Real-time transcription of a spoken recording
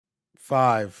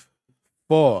5,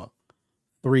 4,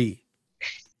 3,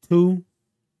 2,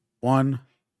 1.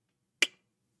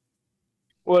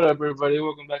 What up, everybody?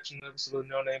 Welcome back to another episode of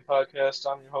No Name Podcast.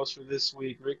 I'm your host for this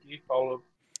week, Ricky. Follow.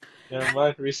 Never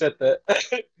mind. Reset that.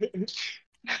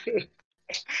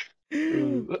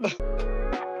 Ooh.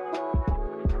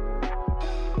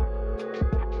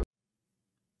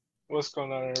 What's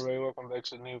going on, everybody? Welcome back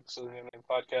to a new episode of No Name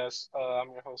Podcast.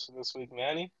 I'm your host for this week,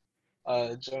 Manny.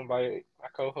 Joined by my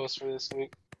co-host for this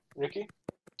week, Ricky,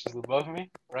 which is above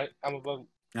me, right? I'm above.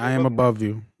 You're I am above me.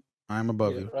 above you. I am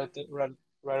above Yeah, you. right there,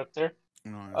 right up there.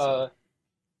 No, Uh,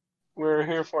 we're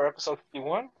here for episode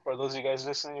 51. For those of you guys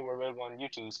listening, we're available on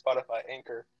YouTube, Spotify,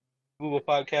 Anchor, Google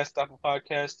Podcast, Apple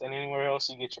Podcast, and anywhere else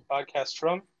you get your podcast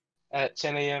from at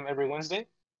 10 a.m. every Wednesday.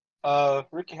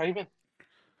 Ricky, how you been?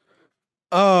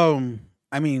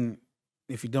 I mean,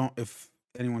 if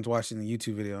anyone's watching the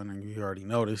YouTube video and you already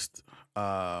noticed,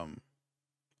 I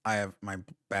have my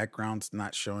background's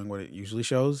not showing what it usually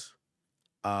shows.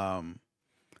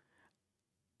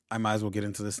 I might as well get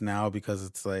into this now because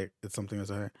it's something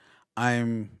that's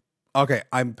I'm okay.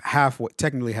 I'm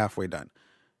technically halfway done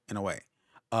in a way.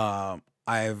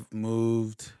 I've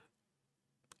moved.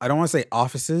 I don't want to say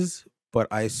offices, but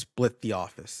I split the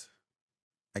office,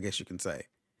 I guess you can say,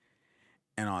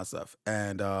 and all that stuff.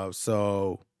 And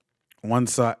so one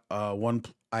side,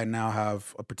 I now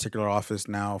have a particular office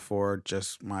now for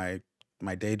just my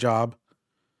day job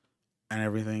and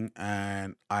everything,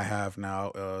 and I have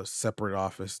now a separate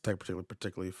office,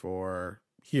 particularly for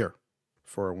here,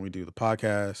 for when we do the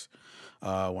podcast,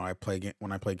 when I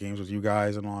play games with you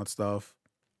guys and all that stuff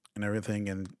and everything,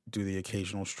 and do the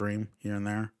occasional stream here and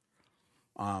there.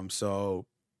 So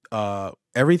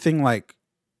everything like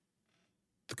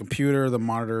the computer, the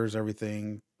monitors,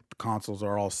 everything, the consoles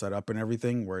are all set up and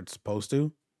everything where it's supposed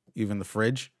to. Even the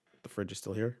fridge. The fridge is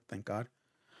still here, thank God.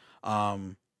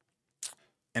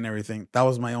 And everything. That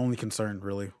was my only concern,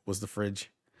 really, was the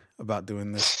fridge about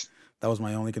doing this. That was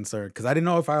my only concern. Because I didn't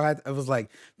know if I was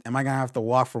like, am I going to have to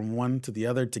walk from one to the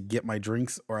other to get my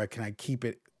drinks? Or can I keep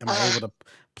it? Am I able to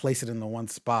place it in the one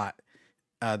spot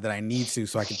that I need to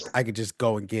so I could just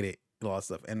go and get it and all that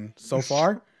stuff? And so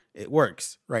far, it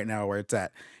works right now where it's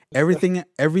at. Everything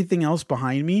else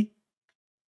behind me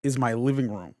is my living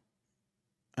room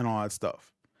and all that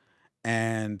stuff.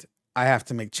 And I have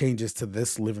to make changes to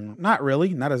this living room. Not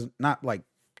really, not like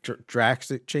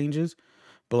drastic changes,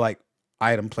 but like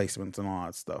item placements and all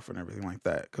that stuff and everything like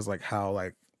that. Because like how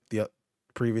like the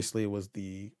previously it was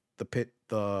the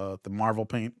Marvel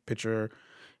paint picture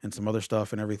and some other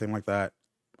stuff and everything like that.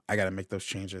 I got to make those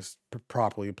changes to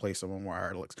properly place them where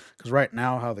it looks. Because right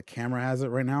now, how the camera has it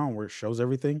right now and where it shows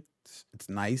everything, it's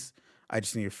nice. I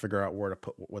just need to figure out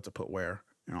what to put where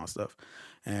and all that stuff.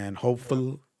 And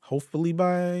hopefully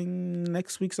by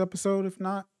next week's episode, if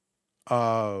not,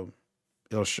 we'll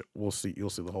see. You'll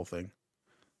see the whole thing,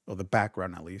 or the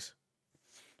background at least.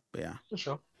 But yeah, For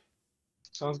sure.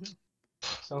 Sounds good.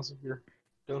 Sounds like you're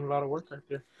doing a lot of work right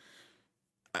there.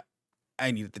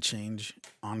 I needed to change,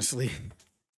 honestly.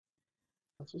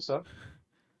 That's what's up.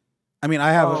 I mean,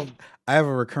 I have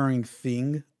a recurring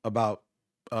thing about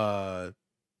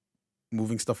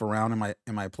moving stuff around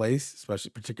in my place,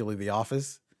 particularly the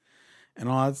office and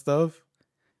all that stuff.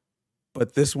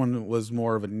 But this one was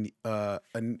more of I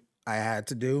had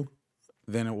to do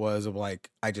than it was of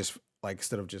like I just like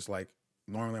instead of just like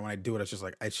normally when I do it, it's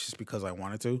just because I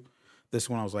wanted to. This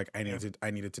one I was like I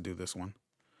needed to do this one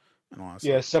and all that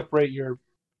Yeah, stuff. separate your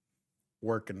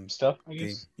Work and stuff, I game.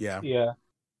 guess. Yeah. Yeah,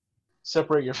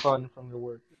 separate your fun from your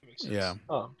work. That makes Yeah.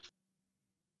 sense.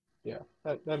 Yeah,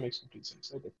 that makes complete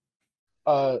sense. Okay.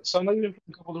 So I know you've been playing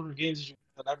a couple different games. Did you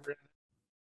elaborate?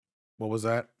 What was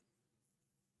that?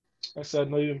 I said I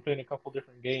know you've been playing a couple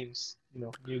different games.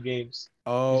 New games.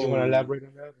 Did you want to Oh. elaborate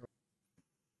on that?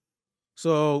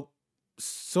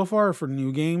 So far for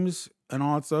new games and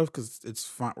all that stuff, because it's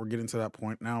fun. We're getting to that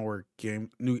point now where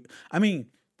I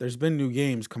mean, there's been new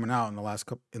games coming out in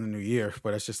the new year,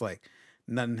 but it's just like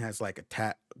nothing has like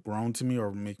grown to me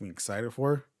or make me excited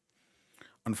for.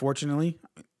 Unfortunately,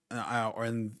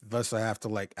 and thus I have to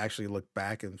like actually look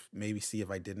back and maybe see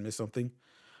if I did miss something.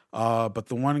 But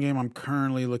the one game I'm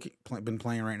currently been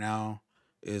playing right now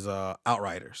is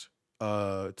Outriders.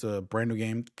 It's a brand new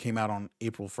game. Came out on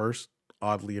April 1st,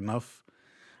 oddly enough.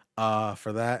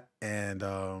 For that, and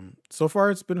so far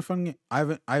it's been a fun game.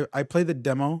 I played the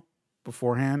demo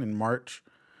beforehand in March,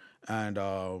 and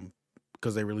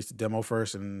because they released the demo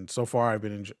first, and so far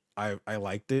I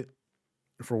liked it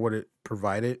for what it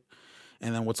provided.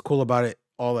 And then what's cool about it,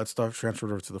 all that stuff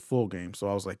transferred over to the full game. So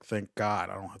I was like, thank God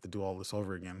I don't have to do all this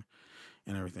over again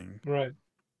and everything. Right.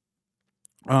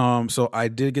 So I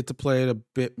did get to play it a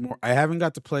bit more. I haven't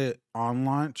got to play it on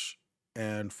launch,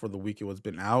 and for the week it was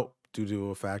been out due to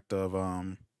a fact of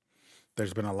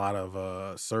there's been a lot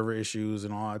of server issues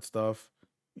and all that stuff.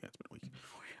 Yeah, it's been a week.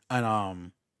 And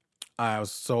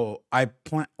I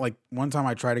plan like one time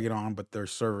I tried to get on, but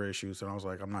there's server issues, and I was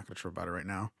like, I'm not gonna trip about it right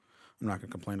now. I'm not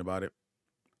gonna complain about it.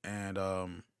 And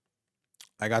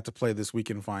I got to play this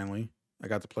weekend finally. I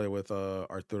got to play with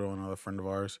Arturo, another friend of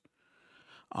ours.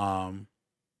 Um,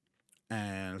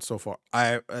 and so far,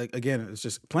 again, it's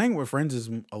just playing with friends is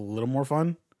a little more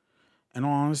fun, in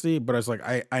all honesty. But it's like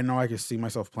I know I can see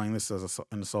myself playing this as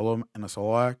in a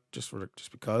solo act just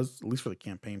because at least for the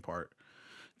campaign part,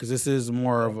 because this is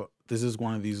more Yeah. of this is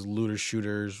one of these looter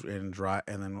shooters and dry,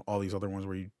 and then all these other ones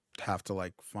where you have to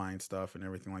like find stuff and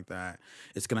everything like that.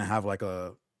 It's gonna have like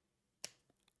a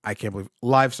I can't believe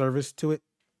live service to it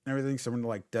and everything, similar to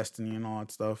like Destiny and all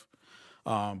that stuff.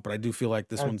 But I do feel like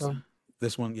Anthem.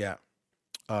 this one, yeah.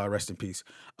 Rest in peace.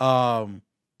 Um,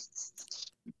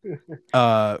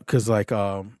 because like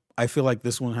I feel like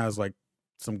this one has like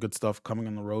some good stuff coming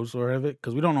on the road sort of it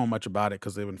because we don't know much about it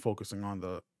because they've been focusing on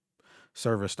the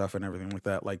server stuff and everything like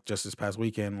that. Like just this past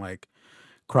weekend, like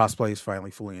crossplay is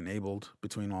finally fully enabled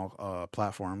between all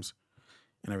platforms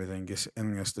and everything.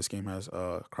 And I guess this game has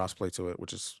crossplay to it,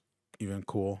 which is even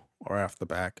cool or off the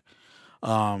back.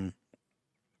 Um,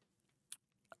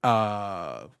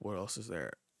 what else is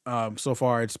there? So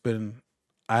far it's been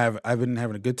I've been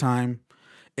having a good time.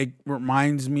 It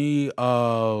reminds me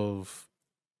of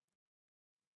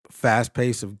fast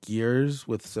pace of Gears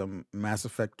with some Mass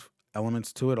Effect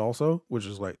elements to it also, which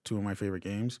is like two of my favorite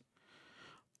games.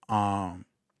 Um,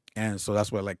 and so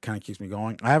that's what like kind of keeps me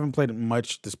going. I haven't played it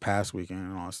much this past weekend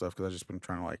and all that stuff because I've just been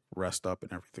trying to like rest up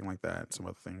and everything like that and some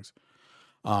other things.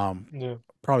 Um, Yeah.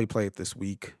 Probably play it this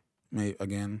week, may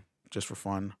again just for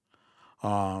fun.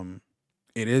 Um,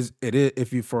 it is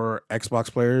if you for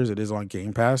Xbox players, it is on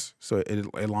Game Pass. So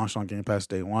it launched on Game Pass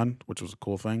day one, which was a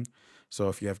cool thing. So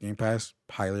if you have Game Pass,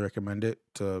 highly recommend it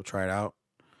to try it out.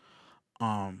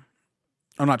 Um,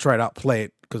 or not try it out, play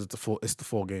it because it's the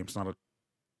full game. It's not a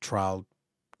trial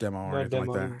demo or Not anything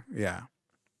like demo. that. Yeah.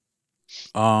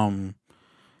 Yeah. Um,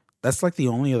 that's like the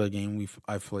only other game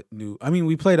I've played new. I mean,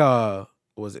 we played what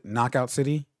was it Knockout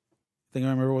City? I think I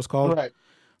remember what it's called. Right.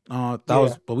 That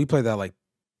was Yeah. but we played that like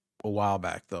a while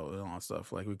back though and all that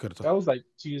stuff. Like we could have That was like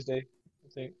Tuesday, I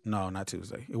think. no, not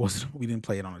Tuesday. It wasn't. We didn't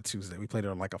play it on a Tuesday. We played it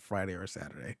on like a Friday or a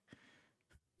Saturday.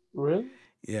 Really?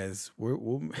 Yes,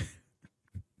 we'll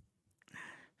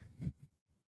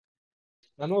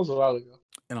I know it was a while ago.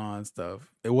 and all that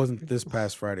stuff. It wasn't this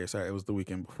past Friday. Sorry, it was the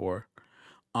weekend before.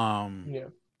 Um, Yeah.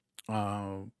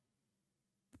 um,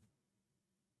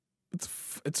 it's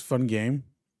a fun game.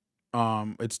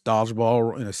 It's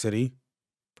dodgeball in a city,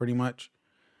 pretty much.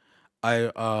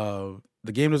 I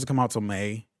the game doesn't come out till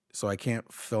May, so I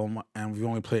can't film. And we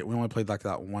only played like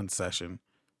that one session,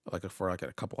 like for like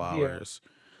a couple Yeah. hours.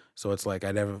 So it's like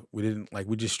we didn't like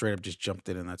we just straight up just jumped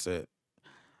in and that's it.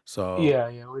 So Yeah.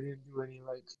 Yeah. We didn't do any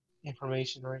like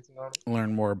information or anything on it.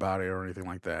 learn more about it or anything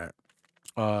like that.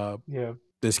 Uh, Yeah.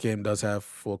 this game does have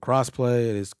full crossplay.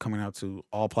 It is coming out to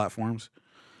all platforms.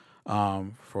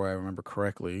 For what I remember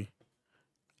correctly.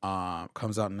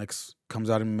 Comes out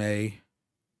in May.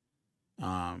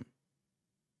 Um,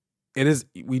 it is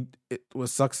we it what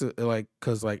sucks like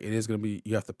because like it is gonna be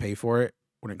you have to pay for it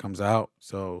when it comes out.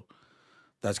 So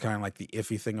that's kind of like the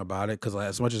iffy thing about it because like,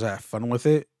 as much as I have fun with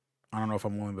it, I don't know if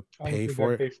I'm willing to I don't pay think for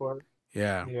I'd it. pay for it.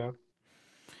 Yeah. Yeah.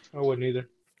 I wouldn't either.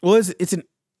 Well, it's an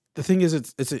the thing is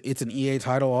it's an EA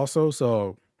title also.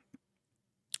 So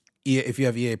EA, if you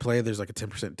have EA Play, there's like a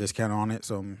 10% discount on it.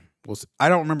 So I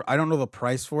don't remember. I don't know the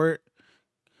price for it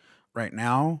right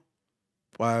now.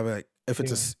 But like, Yeah. if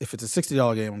it's a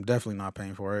 $60 game, I'm definitely not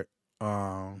paying for it.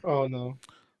 Oh no.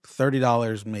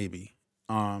 $30 maybe.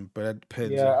 But it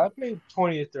depends. Yeah. I paid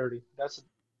 20 or 30. That's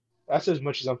as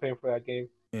much as I'm paying for that game.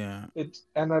 Yeah, It's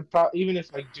and I probably even if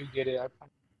I do get it, I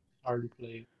probably hardly play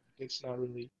it. It's not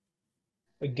really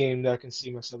a game that I can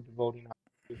see myself devoting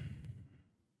to.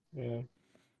 Yeah.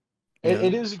 yeah.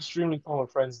 It is extremely fun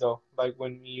with friends though. Like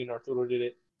when me and Arturo did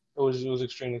it, it was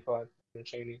extremely fun,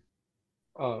 entertaining.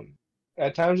 Um,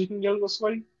 at times you can get a little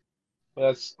sweaty, but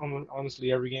that's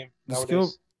honestly every game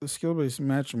nowadays. The skill based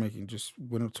matchmaking just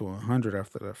went up to 100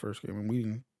 after that first game, and we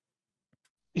didn't.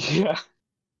 Yeah,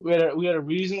 we had a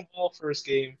reasonable first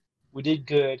game. We did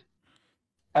good,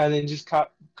 and then just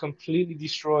got completely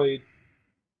destroyed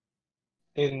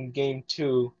in game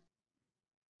two.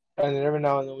 And then every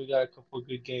now and then we got a couple of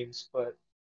good games. But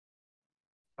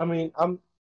I mean, I'm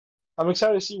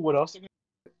excited to see what else they're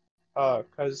gonna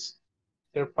because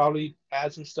they'll probably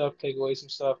add some stuff, take away some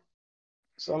stuff.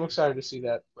 So I'm excited to see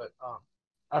that, but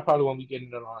I probably won't be getting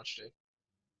it on launch day.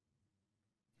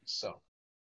 So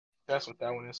that's what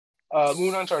that one is.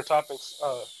 Moving on to our topics.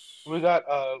 We got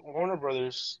Warner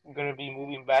Brothers gonna be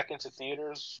moving back into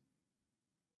theaters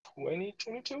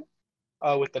 2022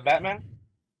 with the Batman.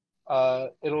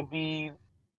 It'll be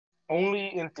only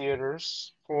in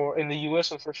theaters for in the US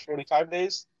for the first 45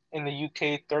 days, in the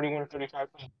UK 31 or 45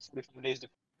 days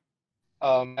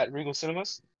at Regal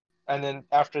Cinemas, and then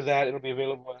after that it'll be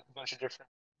available at a bunch of different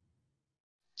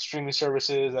streaming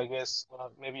services, I guess,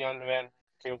 maybe on demand,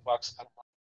 cable box.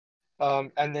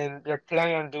 And then they're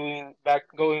planning on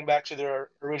going back to their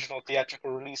original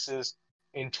theatrical releases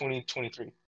in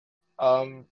 2023.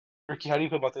 Um, Ricky, how do you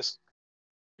feel about this?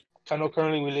 I know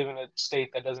currently we live in a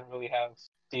state that doesn't really have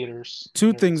theaters Two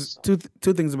near us. things.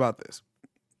 Two things about this.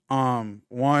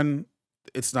 One,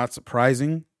 it's not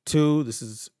surprising. Two, this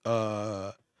is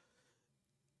kind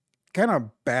of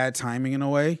bad timing in a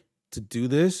way to do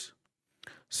this.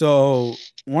 So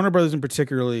Warner Brothers in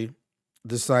particularly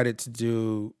decided to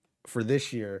do for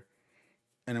this year,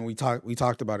 and then we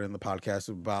talked about it in the podcast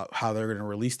about how they're going to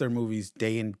release their movies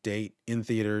day and date in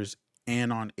theaters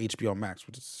and on HBO Max,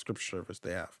 which is a subscription service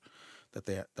they have that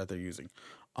they're using,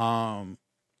 and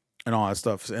all that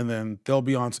stuff. And then they'll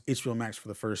be on HBO Max for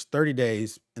the first 30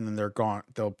 days, and then they're gone.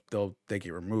 They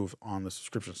get removed on the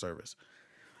subscription service,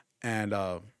 and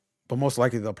but most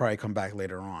likely they'll probably come back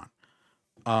later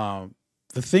on.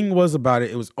 The thing was about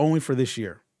it was only for this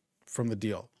year from the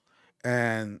deal.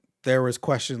 And there was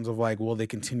questions of like, will they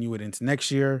continue it into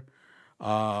next year?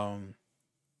 And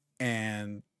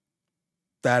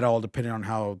that all depended on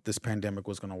how this pandemic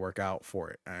was going to work out for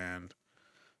it. And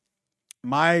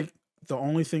the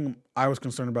only thing I was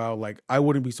concerned about, like, I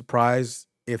wouldn't be surprised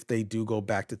if they do go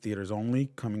back to theaters only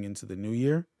coming into the new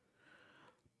year.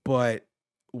 But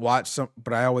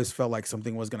but I always felt like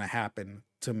something was going to happen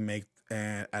to make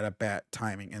at a bad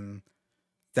timing, and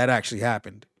that actually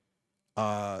happened.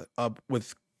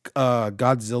 With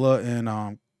Godzilla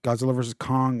and Godzilla versus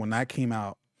Kong, when that came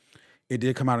out, it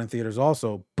did come out in theaters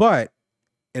also, but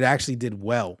it actually did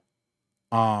well.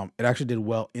 It actually did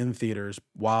well in theaters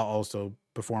while also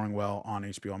performing well on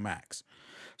HBO Max.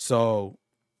 So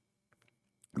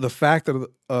the fact that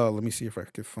let me see if I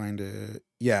could find it.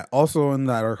 Yeah, also in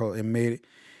that article,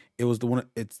 it was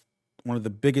it's one of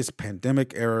the biggest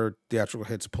pandemic era theatrical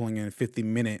hits, pulling in 50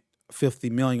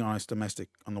 million on its domestic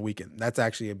on the weekend. That's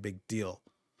actually a big deal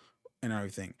and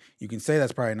everything. You can say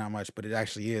that's probably not much, but it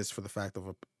actually is for the fact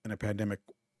of in a pandemic.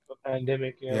 The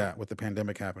pandemic, yeah. Yeah, with the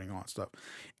pandemic happening and all that stuff.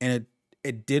 And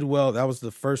it did well. That was the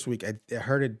first week. I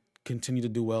heard it continue to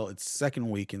do well its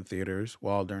second week in theaters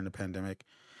while during the pandemic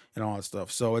and all that stuff.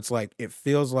 So it's like it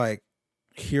feels like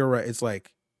it's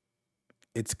like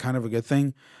it's kind of a good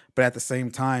thing, but at the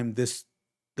same time, this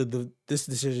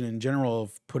decision in general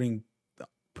of putting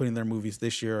their movies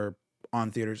this year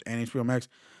on theaters and HBO Max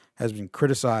has been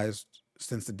criticized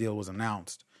since the deal was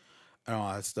announced and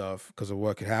all that stuff because of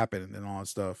what could happen and all that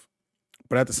stuff.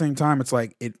 But at the same time, it's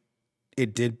like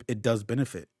it does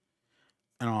benefit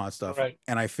and all that stuff. Right.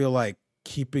 And I feel like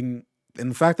keeping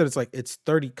and the fact that it's like it's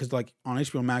 30 because like on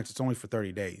HBO Max it's only for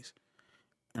 30 days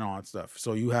and all that stuff.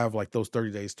 So you have like those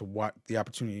 30 days to watch the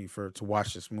opportunity to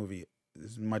watch this movie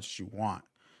as much as you want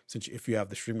since if you have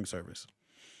the streaming service.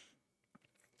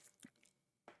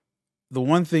 The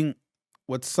one thing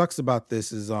what sucks about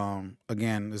this is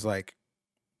again is like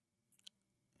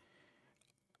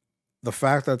the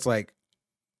fact that's like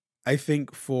I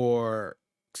think because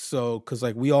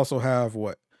like we also have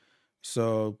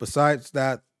besides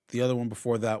that the other one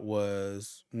before that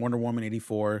was Wonder Woman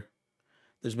 84.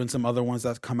 There's been some other ones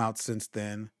that's come out since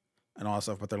then and all that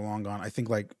stuff, but they're long gone. I think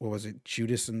like what was it,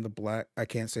 Judas and the Black? I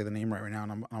can't say the name right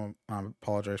now, and I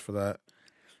apologize for that.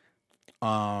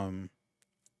 Um,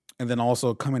 and then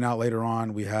also coming out later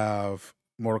on, we have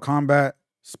Mortal Kombat,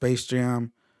 Space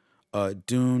Jam,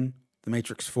 Dune, The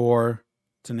Matrix 4.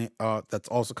 That's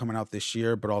also coming out this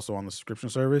year, but also on the subscription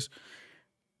service.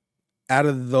 Out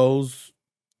of those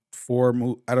four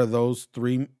movies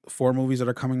that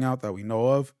are coming out that we know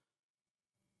of,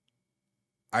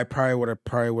 I probably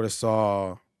would have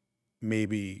saw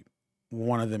maybe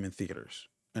one of them in theaters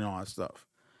and all that stuff,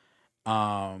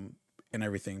 and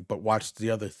everything. But watched the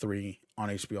other three on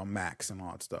HBO Max and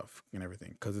all that stuff and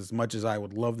everything. Because as much as I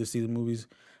would love to see the movies,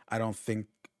 I don't think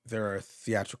they're a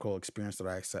theatrical experience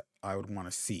that I would want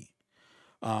to see.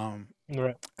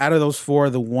 Right. Out of those four,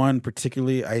 the one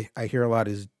particularly I hear a lot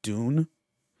is Dune,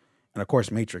 and of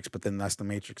course Matrix. But then that's the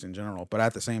Matrix in general. But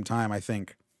at the same time, I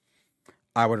think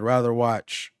I would rather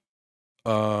watch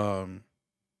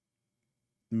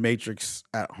Matrix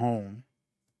at home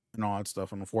and all that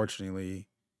stuff. And unfortunately,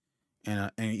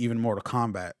 and even Mortal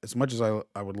Kombat. As much as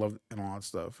I would love and all that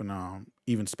stuff, and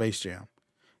even Space Jam.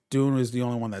 Dune is the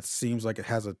only one that seems like it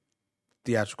has a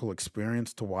theatrical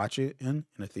experience to watch it in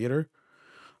a theater.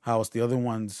 How else the other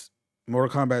ones,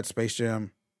 Mortal Kombat, Space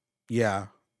Jam, yeah,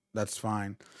 that's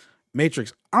fine.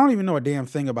 Matrix, I don't even know a damn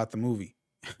thing about the movie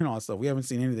and all that stuff. We haven't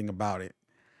seen anything about it,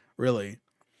 really.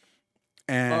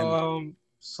 And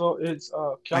So it's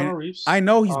I Keanu Reeves. I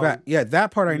know he's back. Yeah,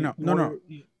 that part I He, know. No, no,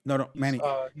 Warrior. no, no, Manny,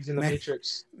 He's in the Manny,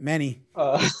 Matrix. Manny,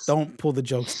 Uh, don't pull the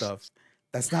joke stuff.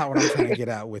 That's not what I'm trying to get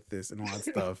at with this and all that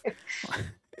stuff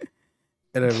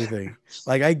and everything.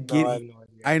 Like I no, I have get, no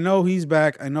idea. I know he's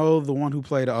back. I know the one who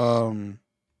played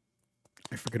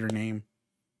I forget her name.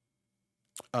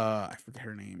 I forget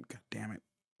her name. God damn it.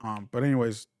 But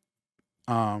anyways,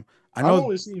 um, I I've know,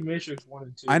 only seen Matrix 1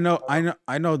 and I 2. know, I I don't. know,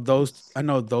 I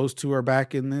know those two are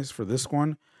back in this for this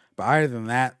one. But other than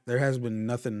that, there has been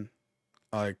nothing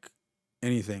like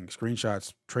anything,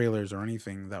 screenshots, trailers, or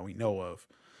anything that we know of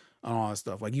on all that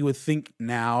stuff. Like you would think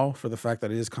now, for the fact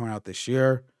that it is coming out this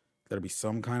year, there'll be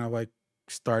some kind of like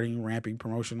starting ramping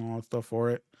promotion and all that stuff for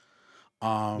it.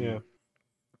 Yeah. Um,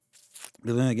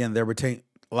 but then again, they're retain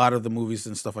a lot of the movies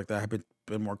and stuff like that have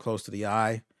been more close to the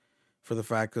eye for the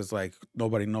fact because like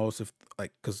nobody knows if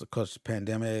like because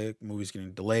pandemic movies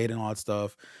getting delayed and all that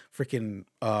stuff. Freaking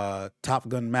Top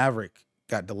Gun Maverick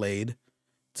got delayed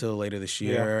till later this Yeah.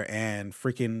 year, and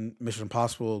freaking Mission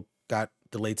Impossible got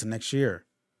delayed to next year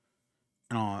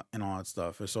and all that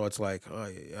stuff. And so it's like,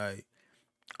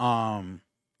 um,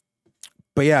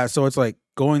 but yeah, so it's like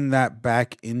going that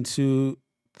back into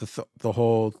the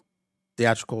whole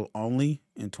theatrical only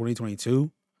in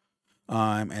 2022.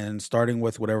 And starting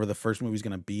with whatever the first movie is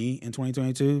gonna be in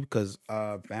 2022, because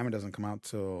Batman doesn't come out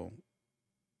till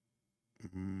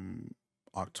mm,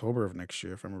 October of next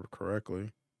year, if I remember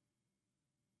correctly.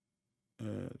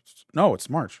 No, it's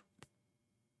March.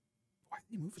 Why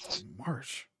did they move it to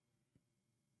March?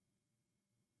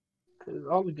 'Cause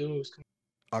all the good movies come.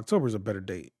 October is a better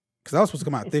date because that was supposed to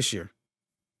come out this year.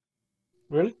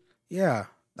 Really? Yeah,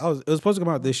 it was supposed to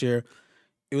come out this year.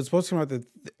 It was supposed to come out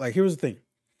like here was the thing.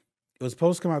 It was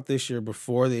supposed to come out this year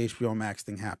before the HBO Max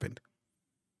thing happened.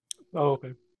 Oh,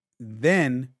 okay.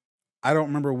 Then I don't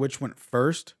remember which went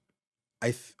first.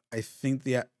 I think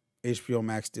the HBO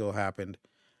Max deal happened,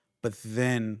 but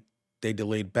then they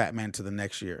delayed Batman to the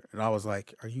next year, and I was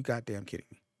like, "Are you goddamn kidding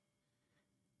me?"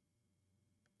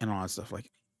 And all that stuff.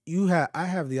 Like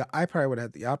I probably would have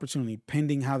had the opportunity,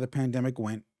 pending how the pandemic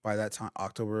went by that time,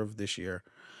 October of this year,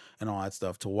 and all that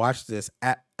stuff, to watch this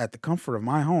at the comfort of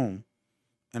my home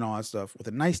and all that stuff with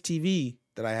a nice TV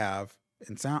that I have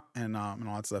and sound and all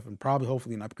that stuff, and probably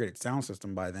hopefully an upgraded sound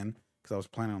system by then because I was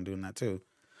planning on doing that too.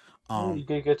 Yeah, you Um,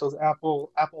 could get those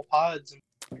Apple Pods in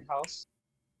your house.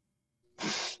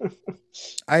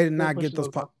 I did Start not get pushing those.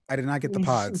 those up. I did not get the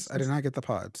pods. I did not get the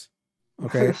pods.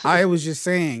 Okay, I was just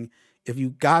saying if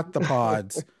you got the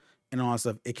pods and all that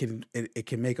stuff, it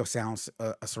can make a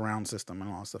surround system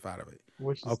and all that stuff out of it.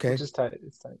 Which Okay, is tight.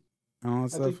 It's tight. and all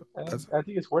that I think stuff. That's I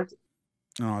think it's worth it.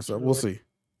 and all that It's stuff. really We'll worth it. see.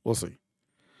 We'll see.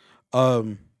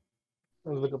 Um,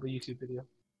 Let me look up a YouTube video.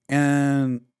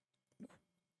 and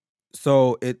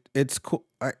so it's cool.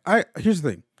 I here's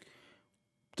the thing.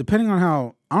 Depending on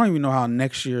how I don't even know how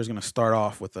next year is going to start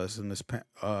off with us in this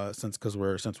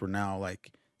since we're now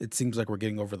like it seems like we're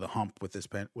getting over the hump with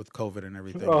with COVID and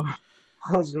everything. Oh,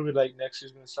 I was gonna be like next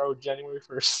year's gonna start with January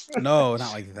 1st. No,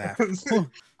 not like that.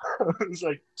 It's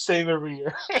like same every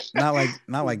year. Not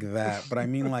like that, but I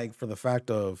mean like for the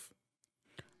fact of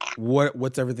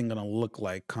what's everything going to look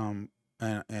like come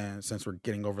and since we're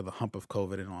getting over the hump of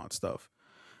COVID and all that stuff.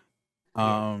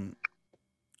 Yeah. Um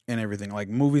and everything. Like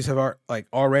movies have like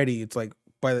already. It's like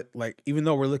like even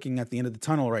though we're looking at the end of the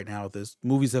tunnel right now with this,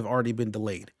 movies have already been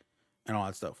delayed and all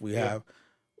that stuff. We Yeah. have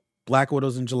Black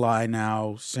Widow's in July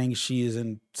now. Shang-Chi is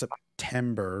in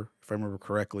September, if I remember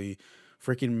correctly.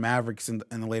 Freaking Mavericks in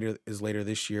the later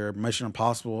this year. Mission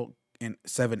Impossible in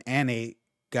 7 and 8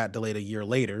 got delayed a year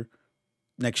later,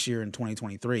 next year in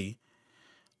 2023,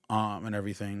 and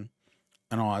everything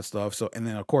and all that stuff. So and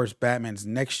then of course Batman's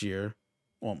next year,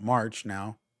 well March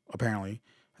now apparently.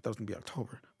 I thought it was gonna be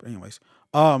October, but anyways,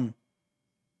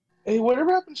 Hey,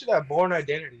 whatever happened to that Born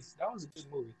Identity? That was a good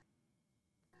movie.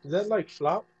 Did that like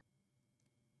flop?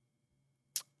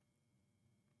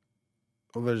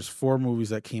 well, there's 4 movies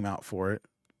that came out for it.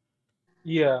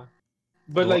 Yeah.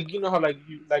 But Well, like you know how like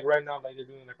you like right now like they're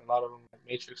doing like a lot of them like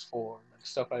Matrix 4 and like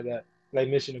stuff like that. Like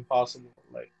Mission Impossible.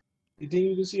 Like you think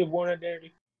you can see a Born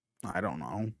Identity? I don't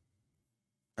know.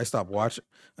 I stopped watching.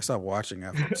 I stopped watching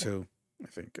after 2. I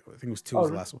think it was two Oh, was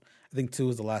the really? last one. I think two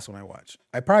was the last one I watched.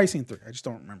 I probably seen three. I just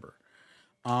don't remember.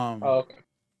 Oh, Um okay.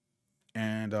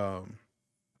 and and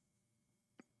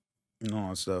all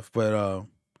that stuff. But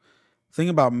thing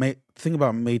about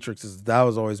Matrix is that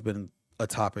was always been a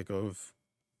topic of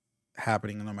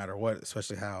happening no matter what,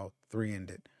 especially how three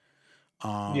ended.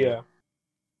 Um Yeah.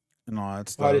 and all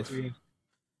that Why did stuff. three?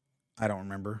 I don't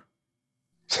remember.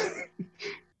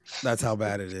 That's how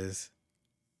bad it is.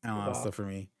 And all that Wow. stuff for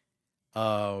me.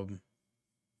 Um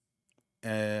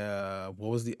what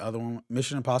was the other one?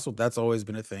 Mission Impossible. That's always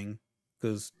been a thing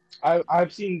because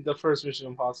I've seen the first Mission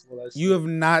Impossible. That's you it. have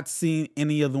not seen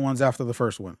any of the ones after the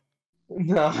first one.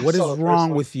 No, I What is saw the first wrong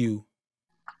one. with you?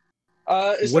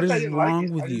 It's What not that I is didn't like wrong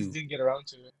it. with I just you? didn't get around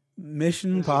to it.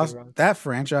 Mission I just didn't get Impossible. around to That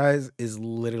franchise is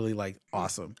literally like it.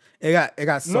 awesome. It got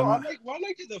No, so much. I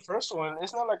liked it the first one.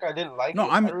 It's not like I didn't like No,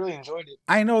 it. I really enjoyed it.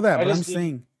 I know that, I but just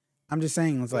didn't. I'm just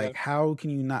saying it's Yeah, like how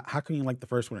can you not? How can you like the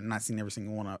first one and not seen every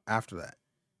single one after that?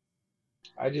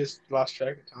 I just lost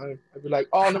track of time. I'd be like,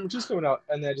 "Oh, How, number two's coming out,"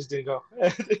 and then I just didn't go.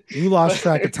 you lost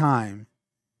track of Like, time.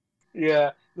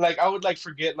 yeah, like I would like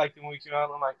forget like the movie came out.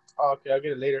 And I'm like, "Oh, okay, I'll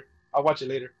get it later. I'll watch it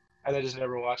later," and I just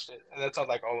never watched it. And that's how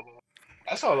like all of them.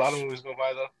 That's how a lot of movies go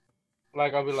by though.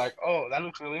 Like I'll be like, "Oh, that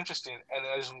looks really interesting," and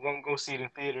then I just won't go see it in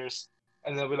theaters.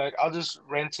 And they'll be like, "I'll just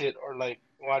rent it or like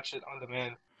watch it on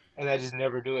demand," and I just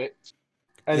never do it.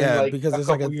 And then Yeah, like because a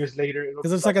couple years later, it'll be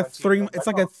like on TV. I'm it's like,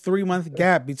 like a oh, 3 month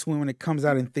gap between when it comes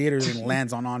out in theaters and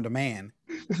lands on demand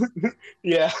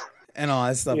yeah, and all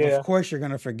that stuff. Of yeah, course, you're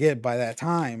gonna forget by that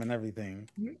time and everything.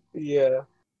 yeah.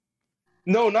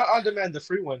 No, not on demand. The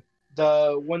free one,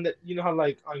 the one that you know how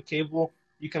like on cable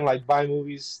you can like buy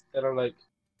movies that are like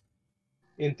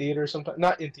in theaters sometimes,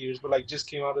 not in theaters, but like just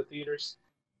came out of theaters.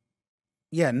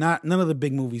 Yeah, not none of the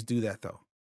big movies do that though.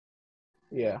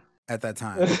 Yeah. At that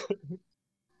time,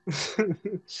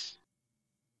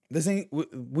 this ain't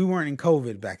we weren't in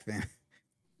COVID back then.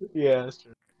 Yeah, that's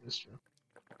true. That's true.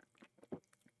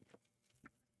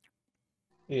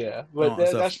 Yeah, but All that that's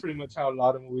stuff. pretty much how a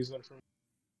lot of movies went from.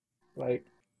 Like,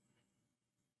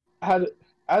 I had to,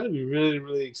 I had to be really,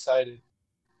 really excited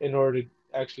in order to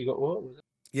actually go. What was it?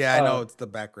 Yeah, I know Uh, it's the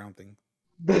background thing.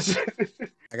 that's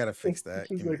I gotta fix that. it's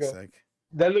Give me like a a sec.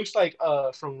 that looks like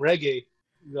from reggae,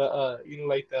 the you know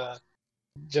like the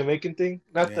Jamaican thing,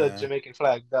 not the Yeah, Jamaican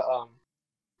flag, the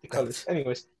colors. that's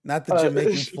Anyways, not the uh,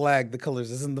 Jamaican flag. The colors.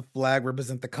 Doesn't the flag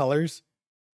represent the colors?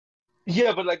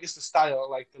 yeah, but like it's the style,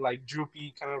 like the like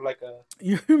droopy kind of like a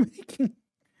You're making.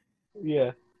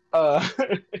 yeah. Uh,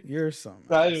 You're so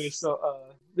no, anyway, nice. so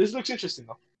this looks interesting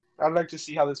though. I'd like to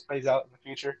see how this plays out in the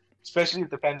future, especially if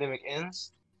the pandemic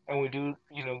ends and we do,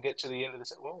 you know, get to the end of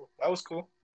this. Whoa, that was cool.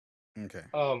 Okay.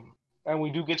 And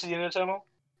we do get to the end of the tunnel,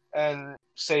 and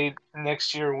say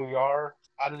next year we are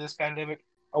out of this pandemic.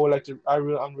 I would like to.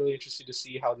 I'm really interested to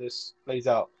see how this plays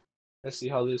out. Let's see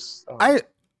how this I.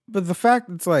 But the fact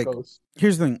it's like, goes.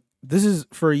 here's the thing. This is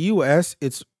for US.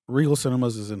 It's Regal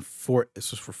Cinemas is in It's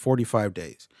just for 45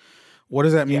 days. What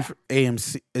does that mean Yeah, for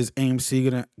AMC? Is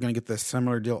AMC gonna get the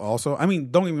similar deal also? I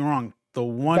mean, don't get me wrong.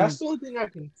 that's the only thing I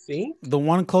can think. The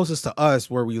one closest to us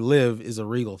where we live is a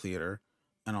Regal theater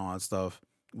and all that stuff.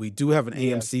 We do have an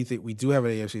Yeah, we do have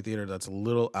an AMC theater that's a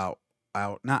little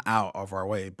not out of our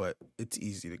way, but it's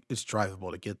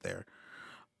drivable to get there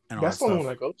and all that that's the only one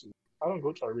stuff. I go to. I don't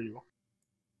go to our video.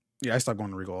 Yeah, I stopped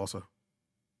going to Regal also.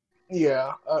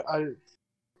 Yeah,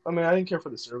 I mean, I didn't care for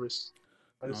the service.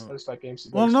 Uh, I just like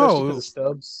AMC better, well, especially because no, of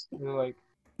Stubs. You know, like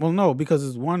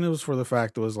because it was for the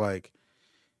fact it was like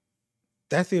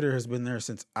that theater has been there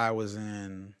since I was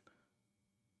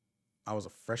a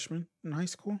freshman in high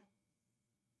school,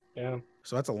 yeah,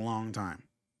 so that's a long time.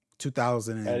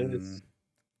 that is 2003.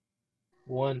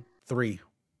 one.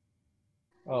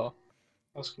 Oh,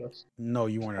 that's close. No,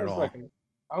 you weren't I at was all. like,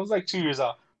 I was like 2 years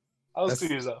off. I was two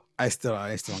That's years off. I still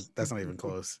that's not even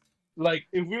close. Like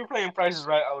if we were playing Prices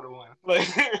Right, I would have won. Like,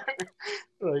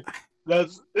 like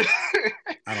that's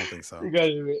I don't think so. you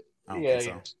gotta admit. I don't Yeah, think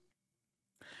yeah. so.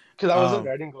 Because I was under,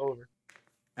 Um I didn't go over.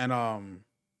 and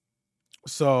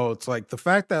so it's like the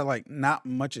fact that like not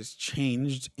much has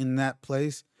changed in that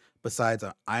place besides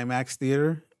an IMAX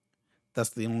theater.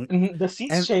 That's the only The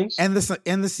seats and changed. and the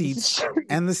The seats seats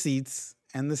and the seats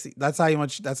and the seat. That's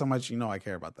how much you know I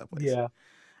care about that place. Yeah,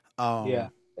 yeah.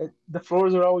 Um The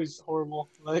floors are always horrible.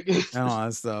 Like, and all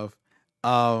that stuff.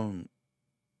 Um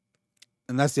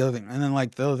and that's the other thing. And then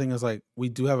like the other thing is like we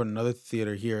do have another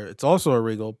theater here. It's also a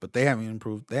Regal, but they haven't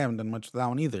improved. They haven't done much with that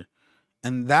one either.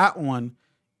 And that one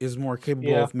is more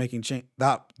capable yeah, of making change.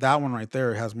 That one right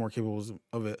there has more capable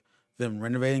of it them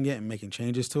renovating it and making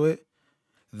changes to it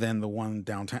than the one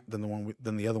downtown than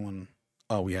the other one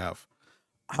we have.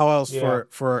 How else Yeah.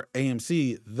 for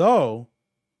AMC though?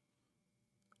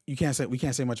 We can't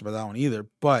say much about that one either.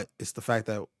 But it's the fact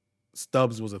that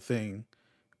Stubbs was a thing,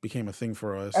 became a thing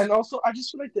for us. And also, I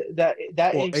just feel like that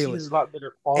Well, AMC is a lot better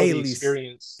A quality list,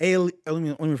 experience. let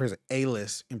me rephrase it. A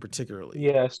list in particularly,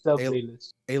 Yeah, Stubbs A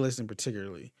A-list. list in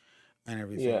particularly, and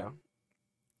everything. Yeah.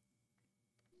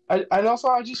 And also,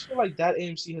 I just feel like that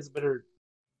AMC has better.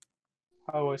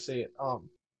 How do I say it?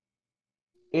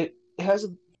 It has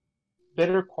a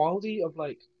better quality of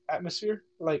like atmosphere.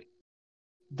 Like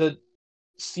the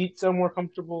seats are more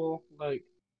comfortable. Like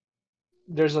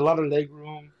there's a lot of leg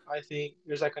room. I think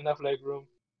there's like enough leg room.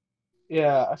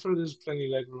 Yeah, I feel like there's plenty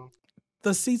of leg room.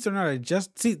 The seats are not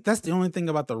adjust. See, that's the only thing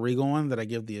about the Regal one that I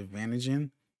give the advantage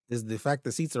in is the fact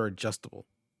the seats are adjustable.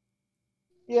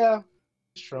 Yeah,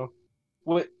 it's true.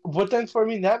 What then for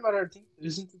me, that matter, I think,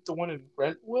 isn't it the one in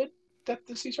Brentwood that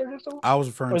the seats are adjustable? I was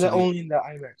referring Or is to that the only in the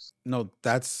IMAX? no,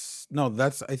 that's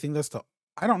I think that's the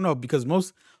I don't know because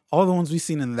most all the ones we've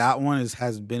seen in that one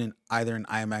has been in either in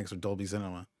IMAX or Dolby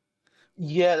Cinema.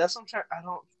 Yeah, that's what I'm trying. I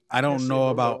can't say those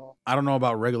at all. I don't know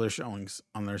about regular showings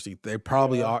on their seat. They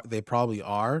probably Yeah. are. They probably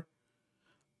are.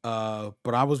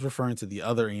 But I was referring to the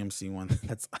other AMC one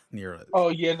that's near us. Oh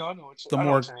yeah, no, I know The I know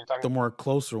more what you're talking the about. more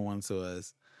closer one to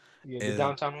us Yeah, the is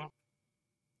downtown one.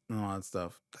 and all that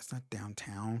stuff. That's not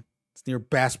downtown. It's near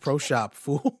Bass Pro Shop,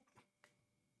 fool.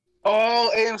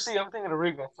 Oh, AMC. I'm thinking of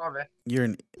Regal. My bad. You're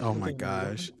in. Oh I'm my thinking of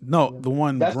Regal. gosh. No, Yeah, the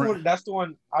one. that's the one. That's the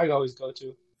one I always go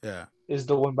to. Yeah. Is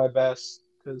the one by Bass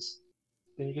because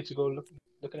then you get to go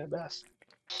looking at Bass.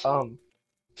 Um,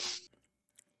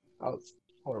 that was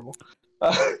horrible.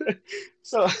 Uh,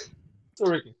 so so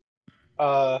Ricky,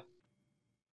 uh,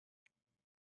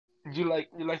 you like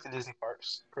the Disney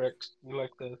parks, correct? You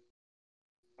like the.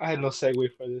 I had no segue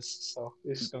for this, so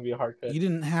this is gonna be a hard cut. You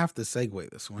didn't have to segue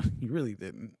this one. You really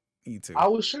didn't need to. I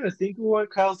was trying to think of one.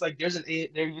 Cause I was like,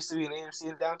 there used to be an AMC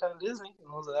in downtown Disney, and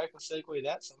I was like, I can segue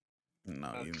that. Some No,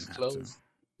 you didn't it's have to. closed.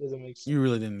 Doesn't make sense. You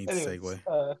really didn't need to Anyways,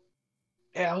 segue.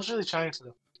 yeah, I was really trying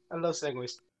to. I love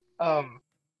segues. Um,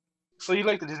 so you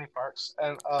like the Disney parks,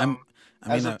 and I'm.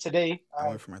 I as mean, of today, I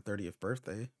went for my 30th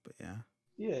birthday, but yeah.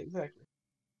 yeah, exactly.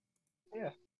 Yeah,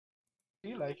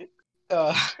 you like it.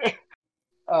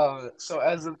 Uh, so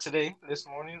as of today, this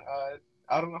morning,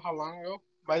 I don't know how long ago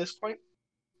by this point,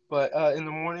 but in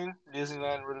the morning,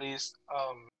 Disneyland released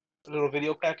a little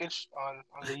video package on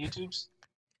the YouTubes.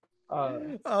 Uh,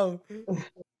 Oh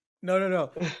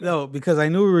no! Because I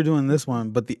knew we were doing this one,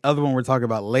 but the other one we're talking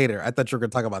about later. I thought you were gonna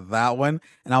talk about that one,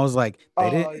 and I was like, you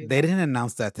they know, didn't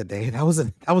announce that today. That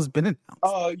was been announced.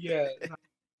 oh yeah,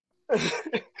 no.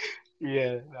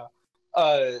 Yeah, no.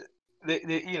 Uh, they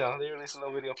released a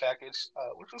little video package,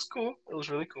 which was cool. It was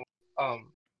really cool.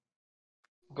 Um,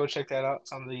 go check that out.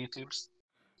 It's on the YouTubes.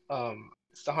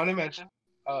 It's the Haunted Mansion.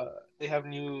 They have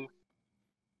new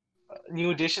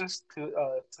additions to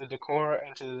the decor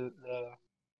and to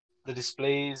the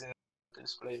displays and the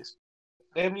displays.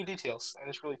 They have new details, and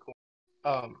it's really cool.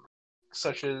 Um,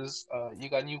 such as you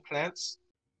got new plants,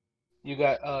 you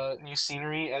got new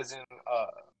scenery, as in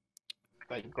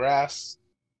like grass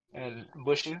and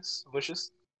bushes.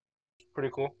 Pretty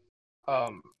cool.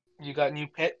 Um, you got new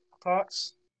pl-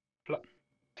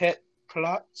 pet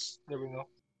plots. There we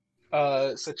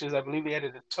go. Such as I believe they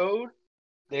added a toad,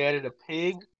 they added a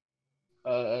pig,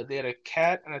 they had a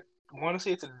cat, and I want to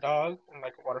say it's a dog and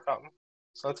like a water fountain.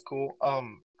 So that's cool.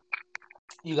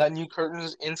 You got new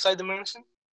curtains inside the mansion.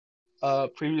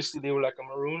 Previously they were like a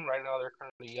maroon. Right now they're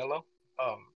currently yellow.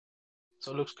 Um,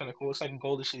 so it looks kind of cool. It's like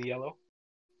goldish yellow.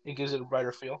 It gives it a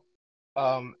brighter feel.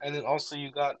 And then also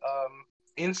you got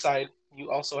inside you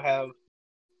also have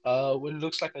what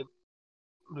looks like a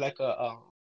like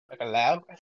a lab.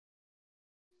 I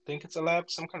think it's a lab,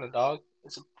 some kind of dog.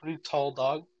 It's a pretty tall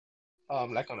dog,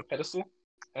 like on a pedestal.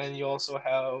 And you also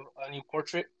have a new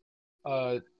portrait,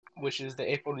 uh, which is the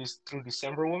April through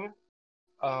December woman,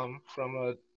 from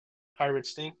a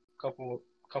Pirates thing, couple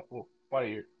what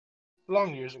year,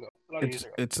 long years ago, a lot of years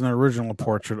ago. It's an original Uh,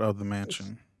 portrait of the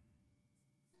mansion.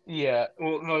 yeah,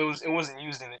 well, no, it wasn't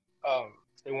used in it.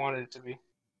 They wanted it to be.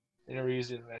 They never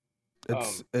used it in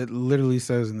it. It literally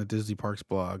says in the Disney Parks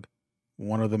blog,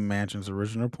 one of the mansion's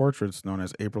original portraits, known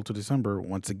as April to December,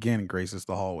 once again graces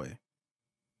the hallway.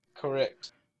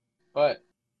 Correct, but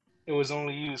it was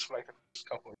only used for like the first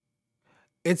couple.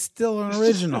 It's still an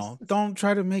original. Don't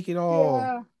try to make it all.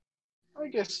 Yeah, I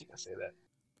guess you can say that.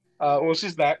 Well,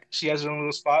 she's back. She has her own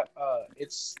little spot.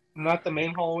 It's not the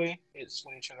main hallway. It's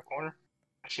when you turn the corner.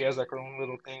 She has like her own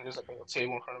little thing. There's like a little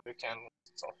table in front of a candle.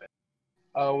 It's all fit.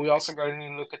 We also got a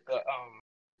new look at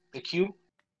the queue.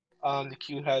 The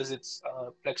queue has its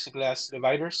plexiglass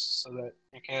dividers so that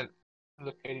you can't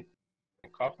look at it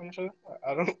and cough on each other.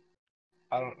 I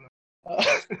don't know.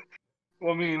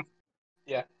 Well, I mean,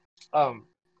 yeah. Um,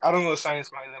 I don't know the science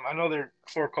behind them. I know they're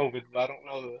for COVID, but I don't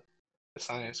know the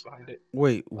science behind it.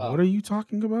 Wait, what are you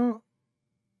talking about?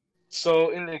 So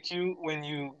in the queue, when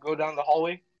you go down the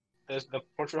hallway, there's the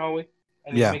portrait hallway,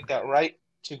 and you Yeah, make that right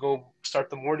to go start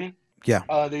the morning. yeah,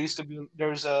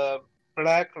 There's a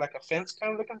black like a fence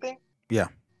kind of looking thing. yeah.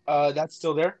 That's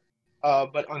still there.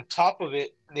 But on top of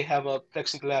it, they have a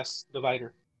plexiglass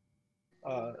divider,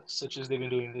 such as they've been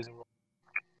doing in Disney World.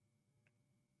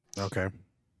 Okay.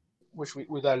 Which we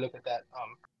gotta look at that.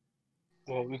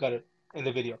 Well, we got it in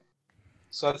the video,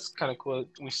 so that's kind of cool.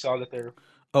 We saw that they're.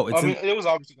 Oh, I mean, it was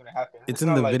obviously gonna happen. it's It's in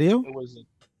not the like video. it was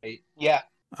yeah.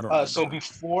 I don't remember So that.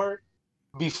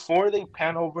 before they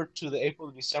pan over to the April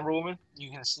to December woman,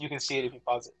 you can see it if you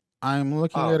pause it. I'm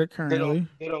looking at it currently.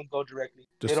 They don't go directly.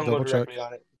 They Just to don't go double check. directly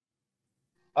on it.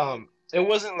 It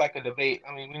wasn't like a debate.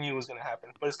 I mean, we knew it was gonna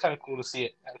happen, but it's kind of cool to see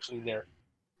it actually there.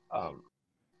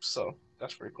 So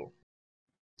that's pretty cool.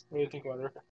 What do you think about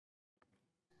it?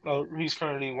 Oh, he's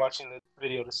currently watching the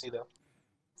video to see the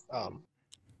um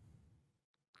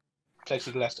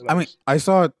plexiglass device. I mean, I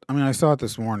saw it. I saw it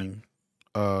this morning.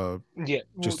 Yeah,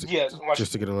 Just to get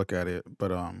a look at it,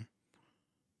 but I'm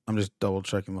just double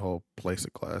checking the whole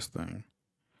plexiglass thing.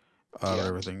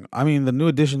 Everything. I mean, the new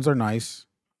additions are nice.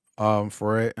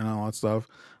 For it and all that stuff.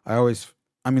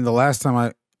 The last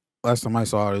time I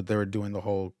saw it, they were doing the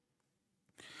whole.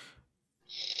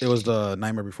 It was the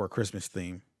Nightmare Before Christmas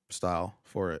theme style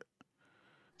for it.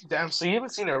 Damn, so you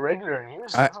haven't seen a regular in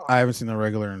years? I haven't seen the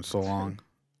regular in so long.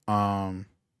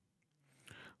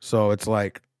 So it's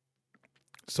like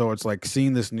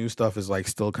seeing this new stuff is like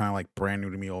still kind of like brand new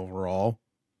to me overall.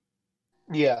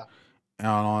 Yeah. And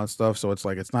all that stuff. So it's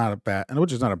like it's not a bad, and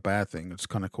which is not a bad thing. It's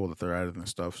kind of cool that they're adding this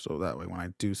stuff. So that way, when I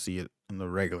do see it in the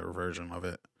regular version of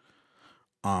it,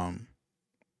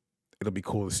 it'll be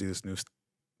cool to see this new.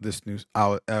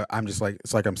 I'm just like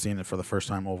it's like I'm seeing it for the first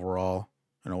time overall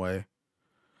in a way,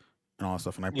 and all that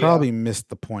stuff. And I probably missed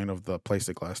the point of the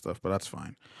plexiglass stuff, but that's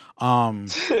fine.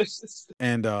 And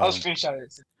I'll screenshot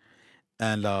it.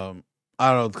 And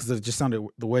I don't know, because it just sounded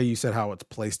the way you said how it's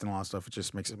placed and all that stuff. It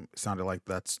just makes it sounded like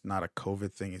that's not a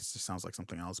COVID thing. It just sounds like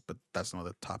something else, but that's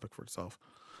another topic for itself.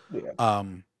 Yeah.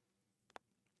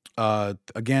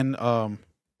 Again, I'm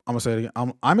gonna say it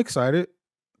again. I'm excited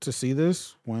to see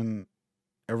this whenever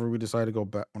we decide to go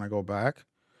back. When I go back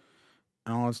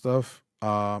and all that stuff.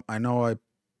 I know I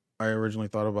originally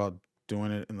thought about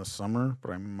doing it in the summer, but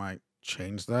I might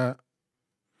change that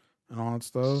and all that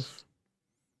stuff.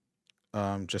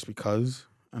 Just because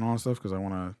and all that stuff, because I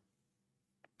want to.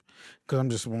 Because I'm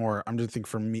just thinking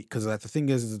for me, because the thing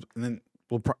is, and then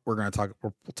we're gonna talk.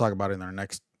 We'll talk about it in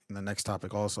the next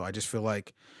topic. Also, I just feel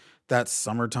like that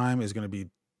summertime is gonna be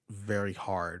very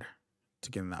hard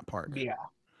to get in that park. Yeah.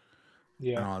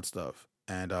 And all that stuff,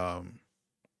 and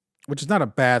which is not a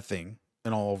bad thing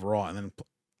in all overall. And then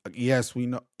yes, we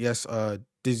know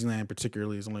Disneyland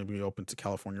particularly is only be open to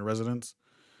California residents,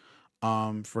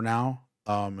 for now,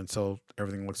 until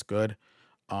everything looks good,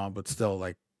 but still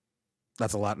like.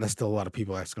 That's a lot. That's still a lot of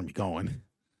people that's going to be going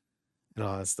and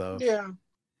all that stuff. Yeah.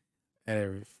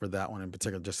 And for that one in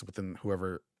particular, just within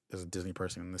whoever is a Disney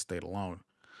person in this state alone.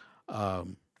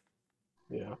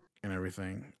 Yeah. And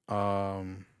everything.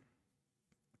 Other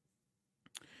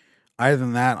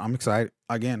than that, I'm excited.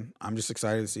 Again, I'm just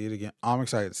excited to see it again. I'm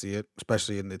excited to see it,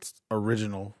 especially in the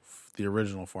original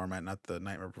format, not the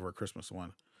Nightmare Before Christmas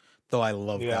one. Though I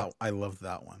love that. I love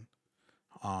that one.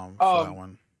 For that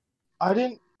one. I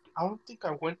don't think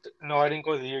I went. No, I didn't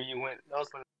go the year you went. That was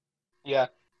when. Yeah.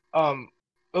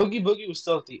 Oogie Boogie was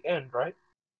still at the end, right?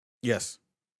 Yes.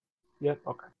 Yep.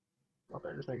 Okay. Okay,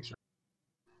 just making sure.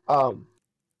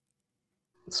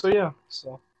 So yeah,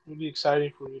 so it'll be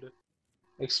exciting for you to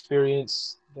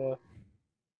experience the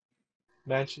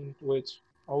mansion the way it's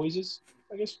always is.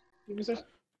 I guess you can say.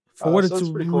 For what so it's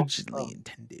pretty originally cool.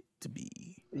 intended to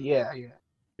be. Yeah,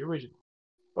 the original,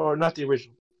 or not the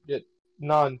original, the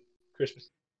non-Christmas.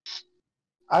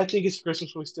 I think it's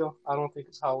Christmas movie still. I don't think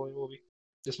it's Halloween movie.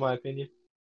 Just my opinion.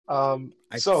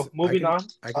 Moving on.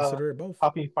 I consider it both.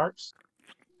 Hopping parks.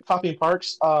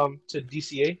 To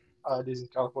DCA, Disney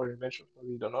California Adventure. For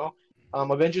you don't know,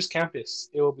 Avengers Campus.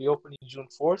 It will be opening June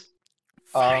 4th.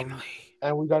 Finally.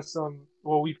 And we got some.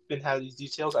 Well, we've been having these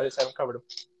details. I just haven't covered them.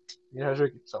 You know,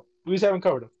 so we just haven't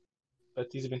covered them,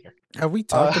 but these have been here. Have we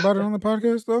talked about it on the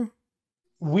podcast though?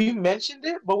 We mentioned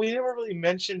it, but we never really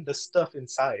mentioned the stuff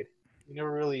inside. We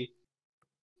never really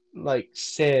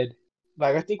said.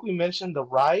 I think we mentioned the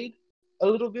ride, a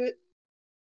little bit,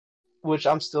 which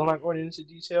I'm still not going into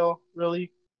detail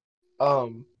really.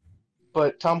 Um,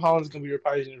 but Tom Holland's gonna be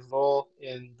reprising his role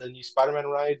in the new Spider-Man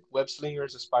ride, Web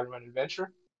Slingers: A Spider-Man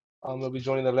Adventure. He'll be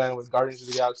joining the land with Guardians of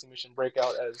the Galaxy Mission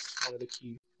Breakout as one of the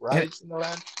key And rides in the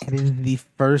land. it is the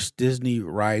first Disney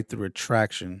ride through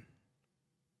attraction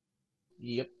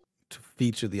Yep, to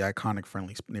feature the iconic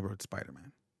friendly neighborhood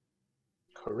Spider-Man.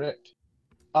 correct.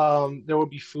 There will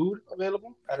be food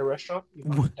available at a restaurant,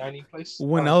 dining place.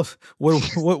 When else?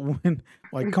 What? When?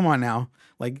 Like, come on now.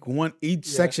 Like each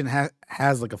Yeah, section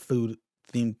has like a food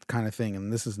themed kind of thing,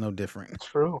 and this is no different.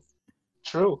 true,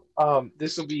 true.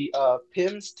 This will be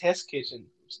Pim's Test Kitchen,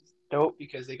 which is dope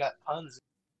because they got puns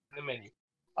in the menu.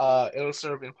 It'll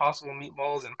serve Impossible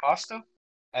meatballs and pasta,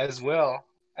 as well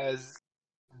as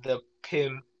the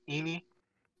Pimini.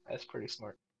 That's pretty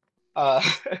smart. Uh,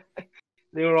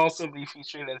 they will also be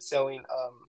featuring and selling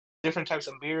different types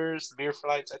of beers, beer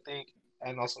flights, I think,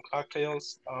 and also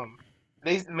cocktails.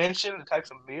 They mentioned the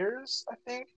types of beers, I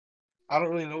think. I don't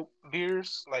really know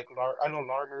beers, like I know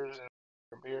lagers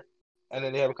and beer, and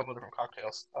then they have a couple of different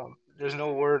cocktails. There's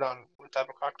no word on what type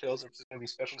of cocktails, if it's going to be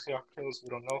specialty cocktails, we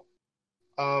don't know.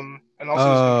 And also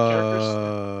there's going to be characters.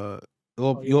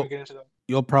 Well, Oh, you want to get into that?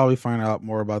 you'll probably find out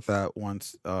more about that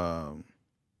once. Do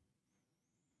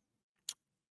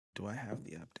I have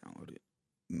the app downloaded?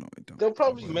 No, I don't. They'll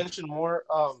probably mention more.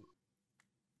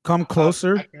 Come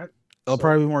closer. I can't. It'll So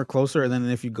probably be more closer, and then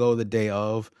if you go the day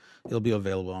of, it'll be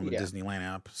available on the yeah, Disneyland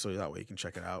app, so that way you can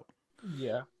check it out.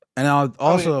 yeah. And I'll I mean,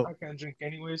 also, I can't drink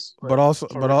anyways, but but also,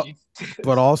 for Ricky.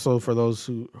 but also for those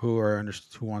who are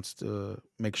who wants to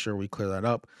make sure we clear that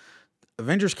up,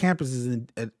 Avengers Campus is in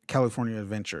at California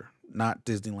Adventure, not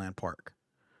Disneyland Park. Yeah,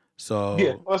 So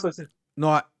that's what I said.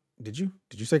 no, did you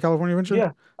say California Adventure?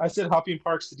 Yeah, I said hopping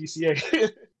parks to DCA.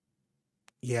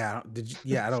 Yeah, did you?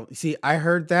 Yeah, I don't see. I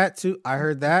heard that too. I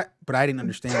heard that, but I didn't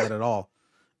understand that at all,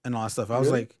 and all that stuff. I was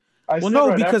Really? like, I well, said no,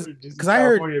 right because after Disney I heard,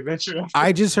 California Adventure.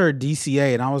 I just heard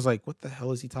DCA, and I was like, what the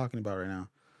hell is he talking about right now,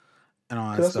 and all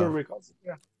that That's what stuff. Rick calls it.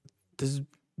 Yeah.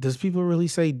 Does people really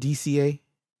say DCA?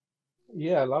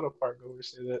 Yeah, a lot of park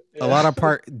goers say that. A Yeah. lot of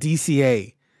part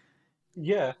DCA.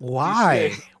 Yeah. Why?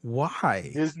 DCA.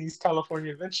 Why? Disney's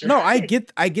California Adventure. No, I get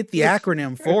the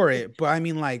acronym for it, but I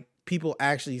mean like people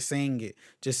actually saying it,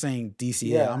 just saying DCA.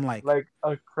 Yeah, I'm like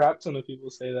a crap ton of people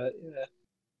say that.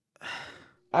 Yeah.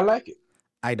 I like it.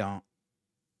 I don't.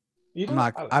 You don't? I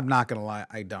like I'm not gonna lie.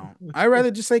 I don't. I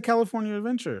rather just say California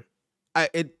Adventure.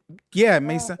 It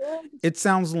may sound it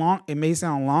sounds long. It may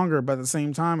sound longer, but at the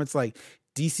same time, it's like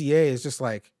DCA is just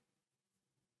like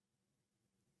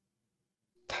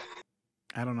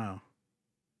I don't know.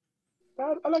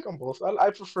 I like them both.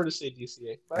 I prefer to say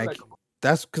DCA, but I like them both.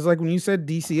 That's because like when you said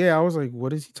DCA, I was like,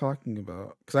 what is he talking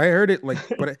about? Because I heard it like,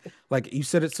 but like you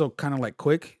said it so kind of like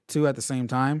quick too at the same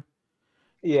time.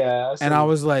 Yeah. And I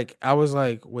was like,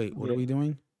 wait, what are we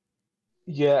doing?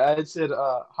 Yeah, I said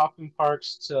hopping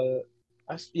parks to.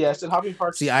 I said hopping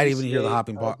parks See, to I didn't even hear the DCA,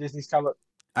 hopping park. Disney's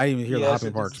I didn't even hear the I hopping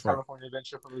said parks Disney's part. California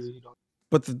Adventure for those of you who don't.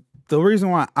 But the reason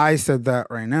why I said that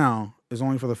right now is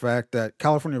only for the fact that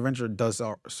California Adventure does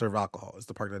serve alcohol. It's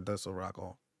the park that does serve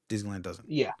alcohol. Disneyland doesn't.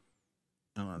 Yeah.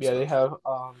 Yeah, They have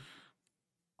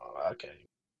okay.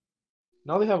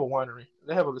 No, they have a winery.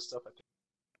 They have other stuff, I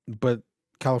think. But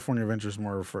California Adventure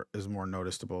is more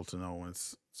noticeable to know when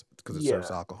it's because it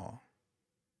serves alcohol.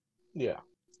 Yeah.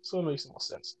 So it makes more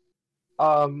sense.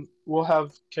 We'll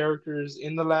have characters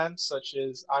in the land such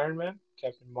as Iron Man,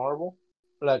 Captain Marvel,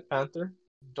 Black Panther,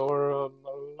 Dora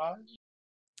Milaje.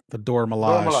 The Dora Dora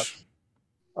Milaje. Milaje.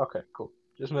 Okay, cool.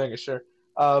 Just making sure.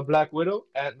 Black Widow,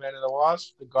 Ant-Man and the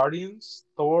Wasp, the Guardians,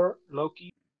 Thor,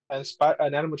 Loki, and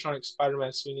an animatronic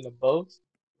Spider-Man swinging a bow,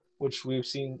 which we've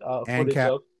seen footage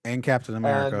of, and Captain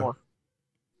America, and more.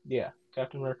 Yeah,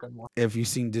 Captain America and more. If you've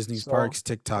seen Disney's parks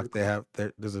TikTok,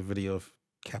 there's a video of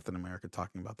Captain America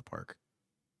talking about the park,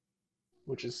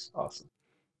 which is awesome.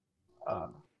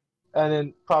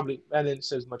 And then it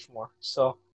says much more.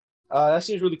 So that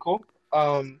seems really cool.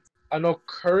 I know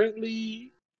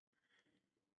currently,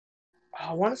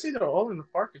 I want to say they're all in the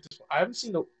park at this point. I haven't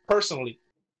seen personally.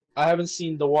 I haven't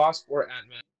seen the Wasp or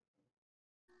Ant-Man.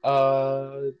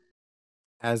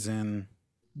 As in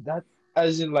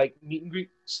like meet and greet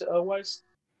wise.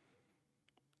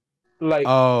 Like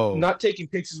not taking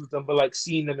pictures with them, but like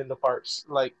seeing them in the parks.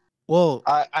 Like, well,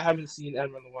 I haven't seen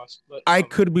Ant-Man and the Wasp, but I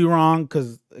could be wrong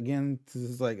because again, this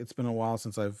is like it's been a while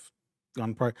since I've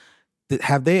gone park.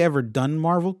 Have they ever done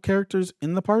Marvel characters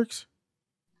in the parks?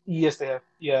 Yes, they have.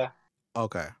 Yeah.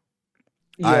 Okay.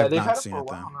 Yeah, I have they've not had seen it for it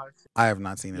a then. while. I have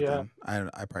not seen it then.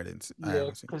 I probably didn't. I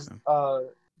haven't seen it then.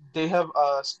 They have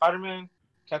Spider-Man.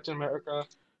 Captain America.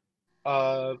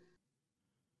 Uh,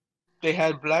 they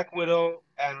had Black Widow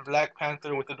and Black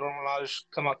Panther with the Dora Milaje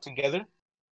come out together.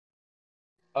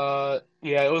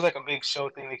 Yeah, it was like a big show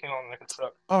thing. They came out in like a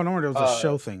truck. Oh, no, there was a Uh,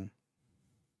 show thing.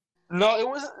 no, it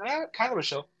wasn't. Yeah, kind of a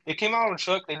show. They came out on a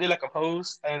truck. They did like a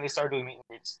pose, and they started doing meet and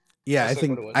greets. Yeah, I That's like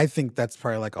what think it was. I think that's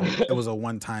probably like it was a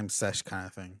one time sesh kind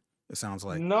of thing. It sounds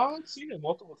like. No, I've seen it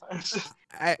multiple times.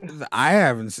 I I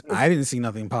haven't I didn't see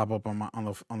nothing pop up on my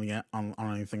on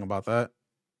anything about that.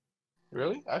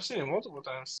 Really? I've seen it multiple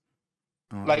times.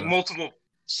 Like Okay. multiple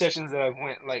sessions that I've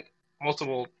went, like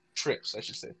multiple trips, I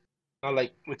should say. Not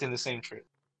like within the same trip.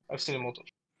 I've seen it multiple.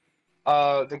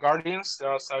 The Guardians,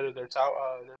 they're outside of their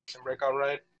tower, their breakout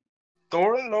ride.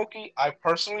 Thor and Loki, I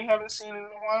personally haven't seen in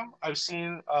a while. I've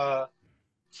seen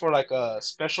for like a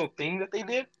special thing that they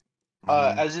did.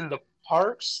 Uh-huh. As in the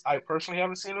parks, I personally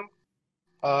haven't seen them.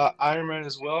 Iron Man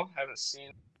as well, haven't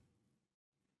seen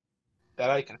that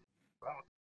I can in the parks.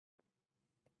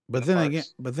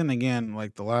 But then again,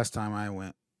 like the last time I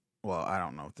went, well, I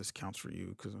don't know if this counts for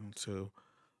you because I'm too.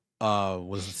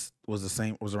 Was the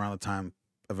same was around the time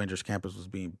Avengers Campus was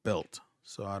being built,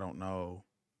 so I don't know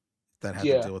if that had to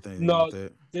Yeah, deal with anything no, with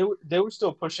it. they were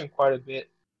still pushing quite a bit.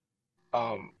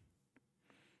 Um,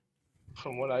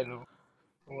 from what I know,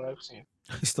 from what I've seen.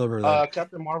 I still remember that.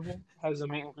 Captain Marvel has a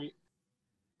meet and greet.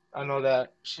 I know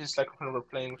that she's like on her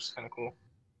plane, which is kind of cool.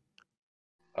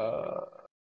 Uh,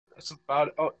 that's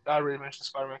about. Oh, I already mentioned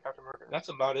Spider-Man, Captain America. That's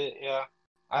about it. Yeah,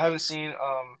 I haven't seen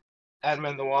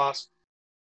Ant-Man the Wasp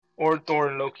or Thor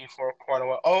and Loki for quite a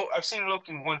while. Oh, I've seen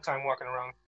Loki one time walking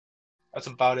around. That's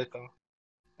about it though,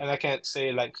 and I can't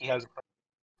say like he has a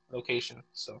location,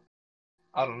 so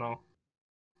I don't know.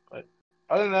 But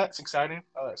other than that, it's exciting,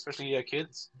 especially yeah,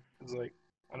 kids. It's like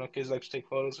I know kids like to take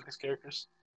photos with these characters.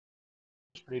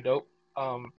 It's pretty dope.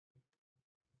 Um,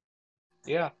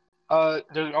 yeah.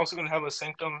 They're also gonna have a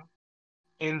sanctum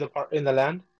in the in the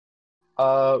land.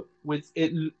 With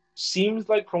it seems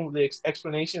like from the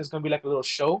explanation, it's gonna be like a little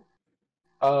show.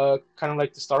 Kind of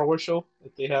like the Star Wars show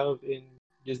that they have in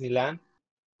Disneyland.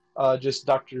 Just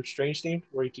Doctor Strange themed,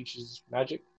 where he teaches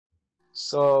magic.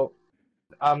 So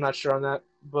I'm not sure on that,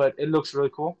 but it looks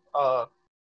really cool.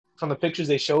 From the pictures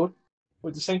they showed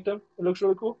with the sanctum, it looks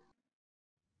really cool.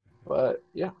 But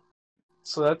yeah,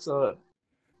 so that's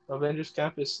Avengers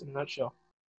Campus in a nutshell.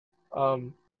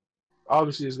 Um,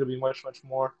 Obviously, there's gonna be much, much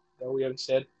more that we haven't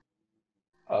said.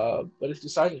 But it's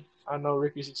exciting. I know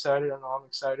Ricky's excited. I know I'm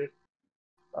excited.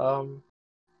 Um,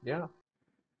 yeah,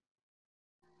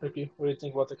 Ricky, what do you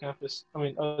think about the campus? I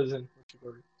mean, other than what you've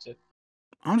already said.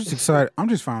 I'm just excited. I'm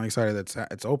just finally excited that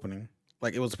it's opening.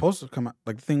 Like it was supposed to come out.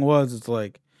 Like the thing was, it's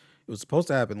like it was supposed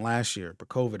to happen last year, but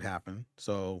COVID happened,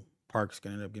 so parks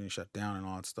gonna end up getting shut down and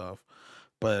all that stuff.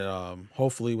 But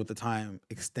hopefully, with the time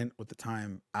extent, with the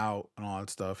time out and all that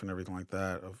stuff and everything like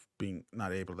that of being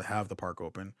not able to have the park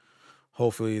open,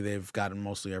 hopefully they've gotten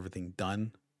mostly everything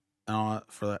done and all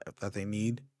for that they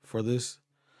need for this,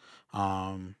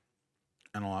 um,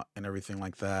 and a lot and everything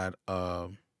like that.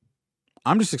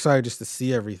 I'm just excited just to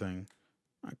see everything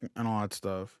and all that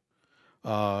stuff.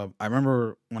 I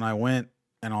remember when I went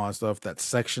and all that stuff. That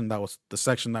section that was the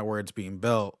section that where it's being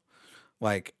built.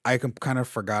 Like I kind of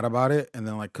forgot about it, and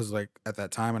then like because like at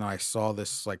that time, and I saw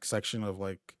this like section of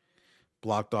like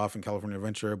blocked off in California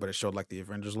Adventure, but it showed like the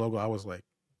Avengers logo. I was like,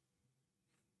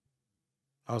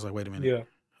 wait a minute. Yeah.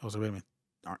 I was like, wait a minute.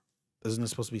 Isn't this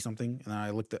supposed to be something? And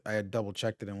then I had double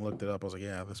checked it and looked it up. I was like,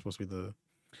 yeah, that's supposed to be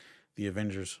the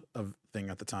Avengers of thing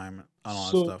at the time and all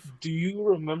that So, stuff. do you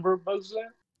remember Bugs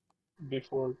Land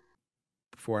before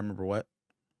Before I remember what?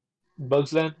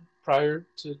 Bugs Land prior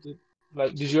to the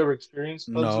like? Did you ever experience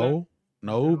Bugs Land? No,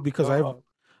 no, No. because Oh,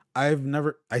 I've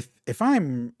never if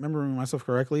I'm remembering myself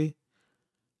correctly,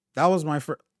 that was my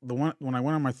first the one when I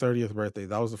went on my 30th birthday.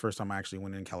 That was the first time I actually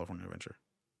went in California Adventure.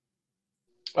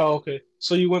 oh, okay.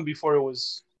 So you went before it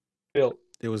was built,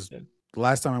 It was then, the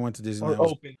last time I went to or Disneyland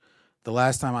was open. the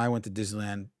last time I went to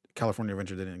Disneyland. California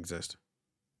Adventure didn't exist.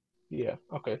 Yeah.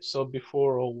 Okay. So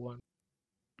before '01.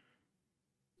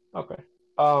 Okay.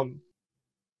 Um.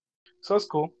 So that's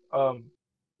cool.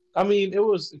 I mean, it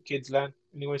was a kids' land,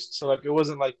 anyways. So like, it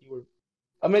wasn't like you were.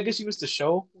 I mean, I guess you missed the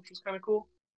show, which was kind of cool.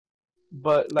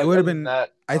 But It like, would have other than been.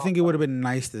 that, I think it I would have mean, been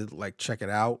nice to like check it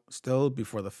out still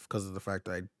before the because of the fact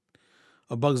that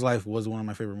A Bug's Life was one of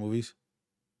my favorite movies.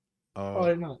 oh, I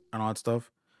didn't know. And all that stuff.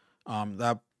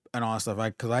 That and all that stuff.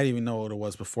 Because I didn't even know what it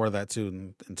was before that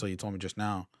too, until you told me just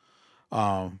now.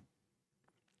 Um,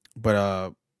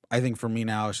 but I think for me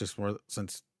now it's just more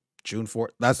since June 4th.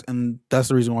 That's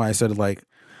the reason why I said like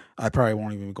I probably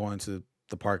won't even go into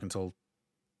the park until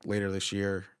later this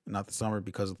year, not the summer,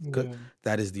 because Yeah.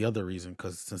 that is the other reason.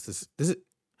 Because since this is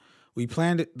we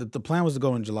planned it, the plan was to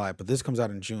go in July, but this comes out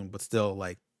in June. But still,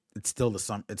 like it's still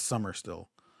it's summer still.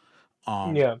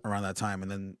 Yeah. Around that time, and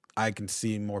then I can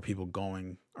see more people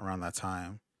going around that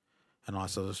time, and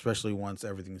also especially once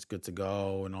everything's good to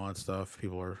go and all that stuff.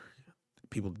 People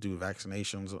do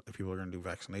vaccinations. People are going to do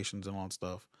vaccinations and all that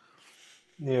stuff.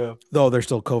 Yeah. Though there's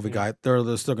still COVID Yeah.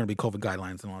 there's still going to be COVID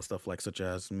guidelines and all that stuff, like such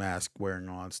as mask wearing and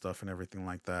all that stuff and everything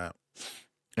like that.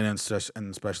 And then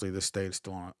especially this state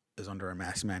is under a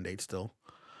mask mandate still.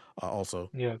 Also,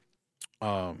 Yeah.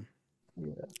 um,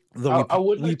 Yeah. though I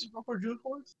would like to go for June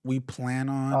 4th. we plan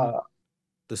on Uh,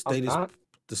 the I'm state is not.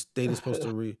 the state is supposed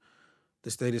to the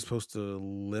state is supposed to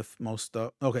lift most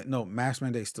stuff. Okay, no, mask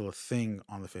mandate is still a thing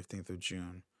on the 15th of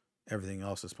June. Everything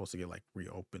else is supposed to get like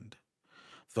reopened.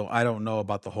 Though I don't know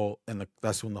about the whole, and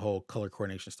that's when the whole color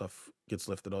coordination stuff gets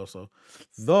lifted also.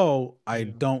 Though I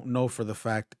Yeah. don't know for the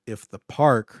fact if the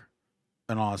park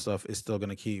and all that stuff is still going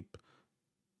to keep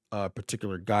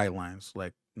particular guidelines,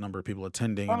 like number of people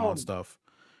attending and all that Oh, stuff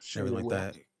and sure everything they like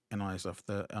will. that and all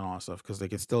that stuff, because they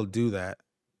can still do that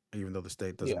even though the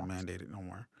state doesn't Yeah. mandate it no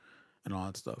more and all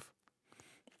that stuff.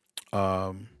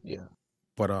 Um, Yeah.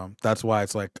 but that's why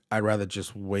it's like I'd rather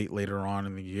just wait later on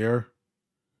in the year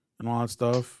and all that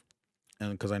stuff,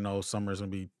 and because I know summer is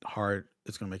gonna be hard,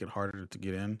 it's gonna make it harder to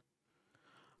get in,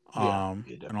 Yeah. Yeah. and all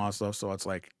Definitely. that stuff. So it's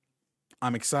like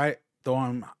I'm excited, though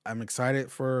I'm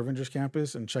excited for Avengers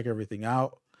Campus and check everything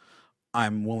out.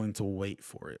 I'm willing to wait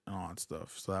for it and all that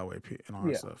stuff. So that way, and all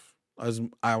that Yeah. stuff.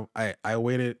 I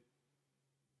waited.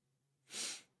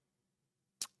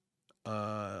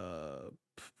 Uh,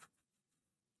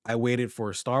 I waited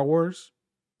for Star Wars,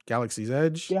 Galaxy's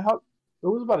Edge. Yeah. How? It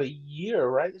was about a year,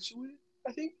 right? That you went.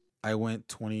 I think. I went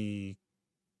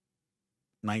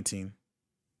 2019.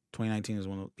 2019 is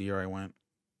the year I went.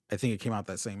 I think it came out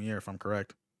that same year, if I'm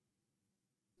correct.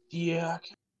 Yeah. I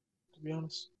can't, to be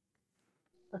honest,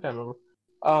 I can't remember.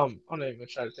 I'm not even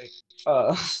trying to think.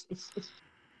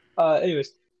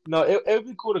 Anyways, no, it would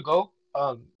be cool to go.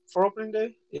 For opening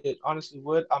day, it honestly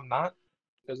would. I'm not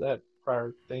because I have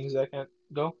prior things that I can't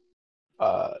go.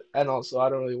 And also I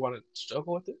don't really want to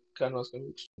struggle with it. 'Cause I know it's gonna be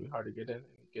extremely hard to get in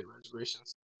and get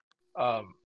reservations.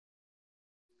 Um,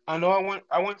 I know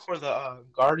I went for the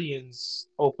Guardians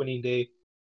opening day.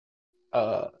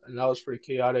 And that was pretty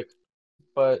chaotic,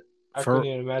 but I couldn't For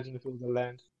even imagine if it was a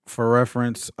land. for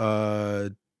reference,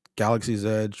 Galaxy's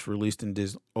Edge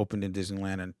opened in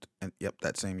Disneyland, and yep,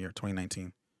 that same year,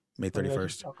 2019, May 2019?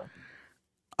 31st. Okay.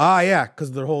 Ah, yeah,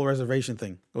 because the whole reservation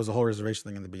thing. It was a whole reservation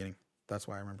thing in the beginning. That's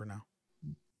why I remember now.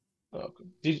 Okay.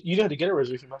 You had to get a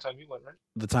reservation by the time you went, right?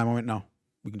 The time I went, no,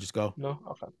 we can just go. No?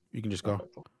 Okay. You can just go. Okay,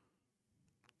 cool.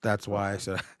 That's why I Okay.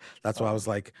 said. That's why I Um, was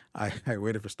like, I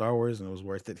waited for Star Wars, and it was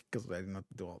worth it because I didn't have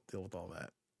to deal with all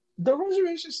that. the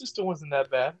reservation system wasn't that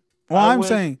bad. Well, I I'm went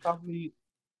saying, probably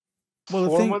well,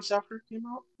 4 months after it came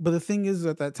out. the thing is,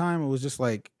 at that time, it was just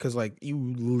like, because like you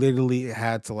literally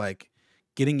had to like,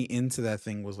 getting into that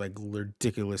thing was like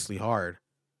ridiculously hard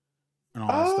and all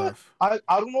that Uh, stuff. I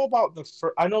don't know about the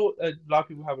first. I know a lot of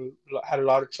people had a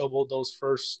lot of trouble those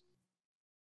first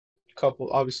couple.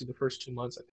 Obviously, the first 2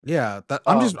 months. I think. Yeah,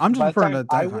 I'm just By the referring time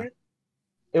to I that time. went,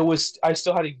 it was I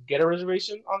still had to get a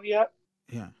reservation on the app.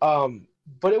 Yeah.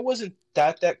 But it wasn't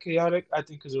that chaotic. I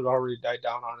think because it already died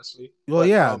down, honestly. Well, But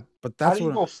yeah, but I that's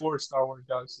didn't what go for Star Wars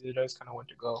Galaxy. I just kind of went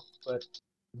to go, but it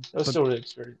was but still really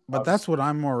experience, but that's obviously. what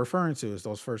I'm more referring to is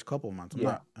those first couple months. I'm Yeah,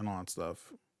 not and all that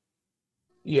stuff.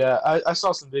 yeah. I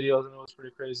saw some videos and it was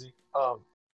pretty crazy.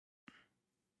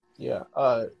 Yeah.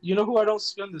 You know who I don't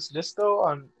see on this list though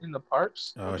on in the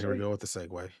parks Oh, per here we se? go with the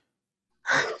segue.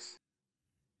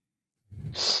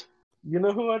 You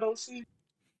know who I don't see?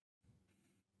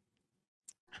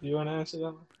 Do you want to answer that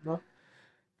one? No?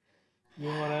 You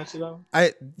don't want to answer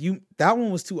that one? That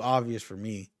one was too obvious for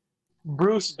me.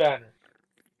 Bruce Banner.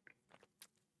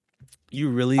 You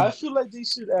really I feel like they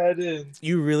should add in.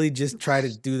 you really just try to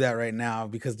do that right now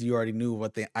because you already knew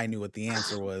I knew what the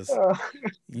answer was. Uh,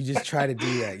 You just try to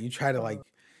do that. You try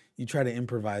to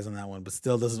improvise on that one, but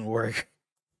still doesn't work.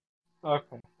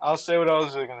 okay. I'll say what I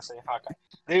was really gonna say. Hawkeye.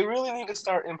 They really need to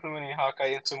start implementing Hawkeye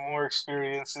into more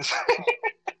experiences.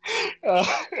 uh,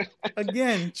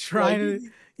 Again, like trying to he's,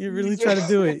 you really he's try to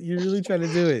do it. You really try to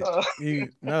do it. uh, You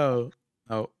no.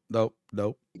 No, nope,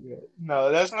 nope. yeah.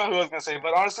 No, that's not who I was gonna say.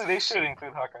 But honestly, they should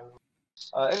include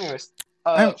Hawkeye. Anyways,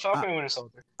 I'm Falcon and Winter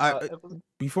Soldier.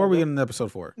 before Oh, we get good. into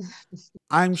episode 4,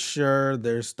 I'm sure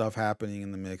there's stuff happening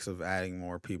in the mix of adding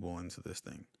more people into this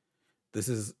thing.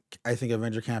 I think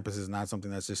Avenger Campus is not something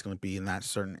that's just going to be in that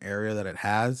certain area that it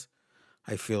has.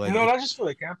 I feel like No, not just for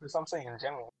the campus. I'm saying in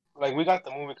general. Like we got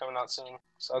the movie coming out soon,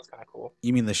 so that's kind of cool.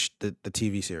 you mean the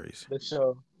TV series. The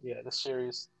show, yeah, the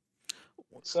series.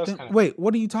 So that's Then kind of cool. wait,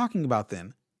 what are you talking about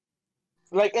then?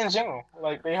 Like in general,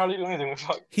 like they hardly do anything with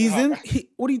He's in. Hawkeye.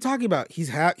 What are you talking about? He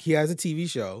has a TV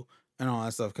show and all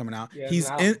that stuff coming out. Yeah, it's an He's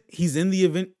in. album. He's in the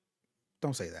event.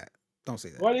 Don't say that. Don't say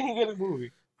that. Why didn't he get a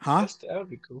movie? Huh? That would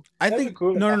be cool. I That'd be think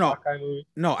cool, like a no. Hawkeye movie.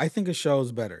 No, I think a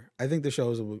show's better. I think the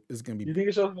show is going to be. You think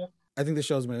it shows, man? I think the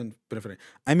show's been benefiting.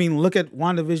 I mean, look at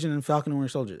WandaVision and Falcon and Winter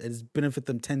Soldier. It's benefit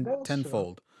them That's true.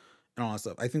 tenfold and all that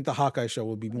stuff. I think the Hawkeye show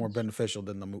would be more beneficial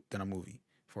than a movie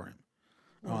for him.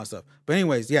 And all that stuff. But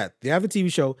anyways, yeah, they have a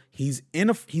TV show. He's in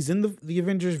the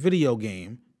Avengers video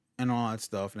game and all that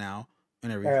stuff now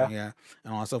and everything. Yeah,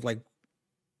 and all that stuff. Like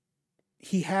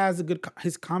he has a good.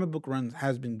 His comic book runs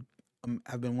have been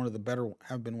one of the better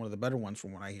ones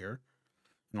from what I hear.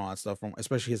 And all that stuff, from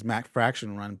especially his Mac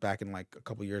Fraction run back in like a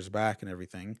couple years back and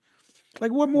everything.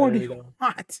 Like, what more do you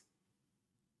want?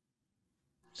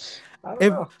 I don't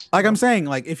know. Like I'm saying,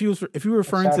 like if you were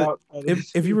referring to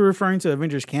if you were referring to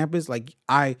Avengers Campus, like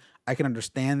I can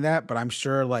understand that, but I'm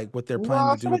sure like what they're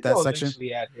planning to do with that section.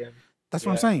 That's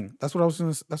what I'm saying. That's what I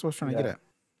was trying to get at.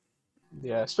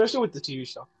 Yeah, especially with the TV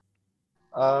show.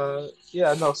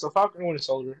 So Falcon and Winter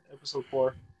Soldier episode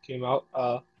 4 came out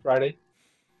Friday.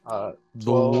 The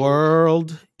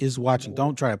world is watching.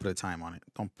 Don't try to put a time on it.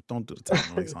 Don't do the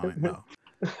time release on it. No.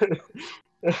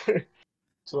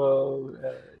 12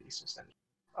 Eastern Standard.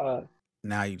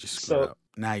 Now you just screwed up.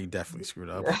 Now you definitely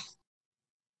screwed up.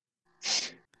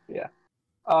 Yeah.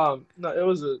 No, it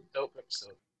was a dope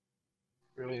episode.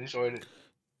 Really enjoyed it.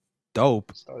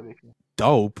 Dope. Yeah,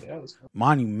 it was dope.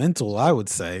 Monumental, I would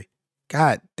say.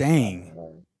 God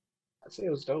dang. I'd say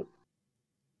it was dope.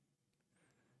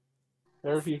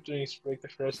 Very few things break the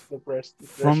threshold,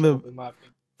 in my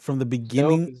opinion. From the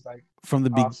beginning,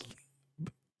 awesome.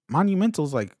 Monumental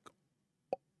is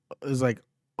like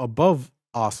above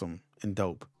awesome and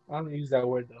dope. I don't use that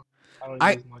word though.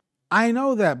 I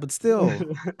know that, but still,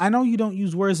 I know you don't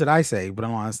use words that I say, but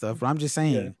all that stuff. But I'm just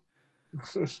saying.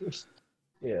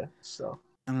 Yeah. So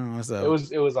I don't know. So it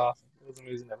was awesome. It was an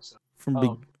amazing episode.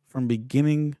 From the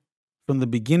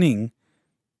beginning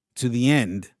to the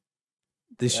end.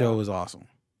 This show is awesome.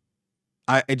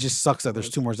 It just sucks that there's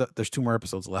two more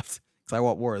episodes left. Cause I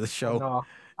want more of this show. No,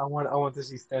 I want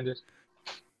this extended.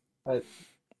 Are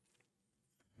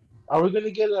we gonna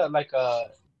get a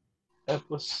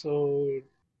episode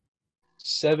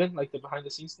 7, like the behind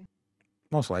the scenes thing?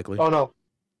 Most likely. Oh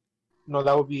no,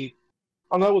 that would be.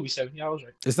 Oh no, that would be 7. Yeah, I was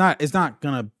right. It's not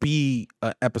gonna be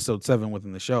episode 7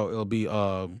 within the show. It'll be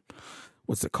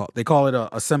what's it called? They call it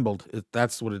Assembled.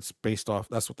 That's what it's based off.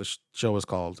 That's what the show is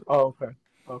called. Oh, okay.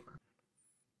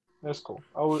 That's cool.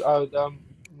 I'm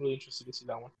really interested to see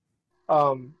that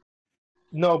one.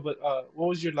 No, but what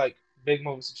was your like big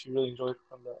moments that you really enjoyed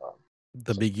from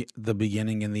the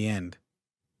beginning and the end?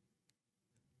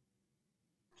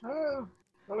 I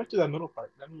liked that middle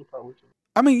part. That middle part was.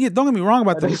 I mean, yeah, don't get me wrong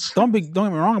about don't get me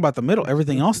wrong about the middle.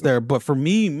 Everything else there, but for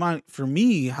me,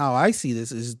 how I see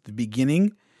this is the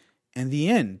beginning and the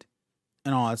end,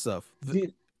 and all that stuff.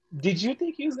 Did you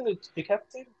think he was gonna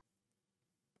decapitate him?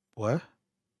 What?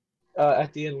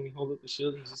 At the end when he held up the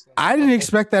shield, he's just. I didn't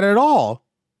expect that at all.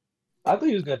 I thought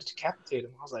he was gonna decapitate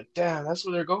him. I was like, damn, that's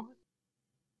where they're going.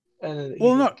 And then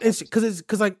no, it's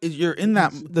because like you're in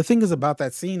that. The thing is about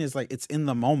that scene is like it's in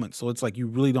the moment, so it's like you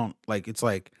really don't like. It's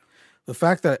like the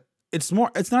fact that it's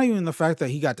not even the fact that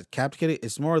he got decapitated.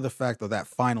 It's more the fact of that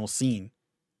final scene,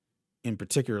 in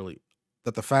particularly,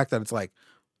 that the fact that it's like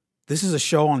this is a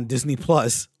show on Disney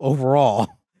Plus overall,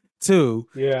 too.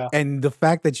 Yeah, and the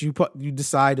fact that you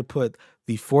decide to put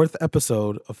the 4th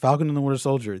episode of Falcon and the Winter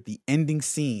Soldier, the ending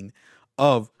scene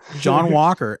of John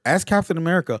Walker as Captain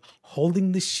America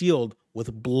holding the shield with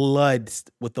the blood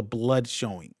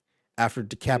showing after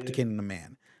decapitating the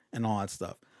man and all that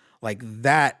stuff. Like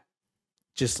that,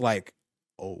 just like,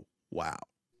 oh wow.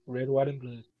 Red, white, and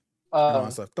blood. All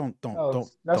that stuff.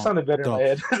 That sounded better in my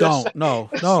head. No.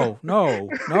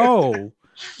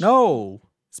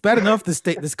 It's bad enough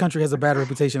this country has a bad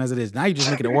reputation as it is. Now you're just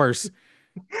making it worse.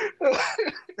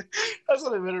 That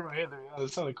sounded better in my head.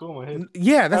 It sounded cool in my head.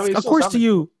 Yeah, that's of course to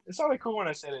you. It sounded cool when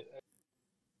I said it.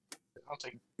 I'll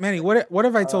take it. Manny, what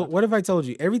have I told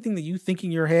you? Everything that you think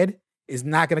in your head is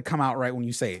not going to come out right when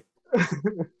you say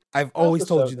it. I've always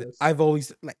told you that. I've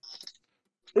always like.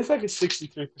 It's like a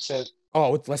 63%.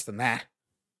 Oh, it's less than that.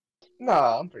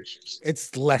 Nah, I'm pretty sure.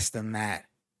 It's less than that.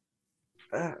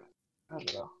 I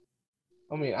don't know.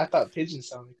 I mean, I thought pigeon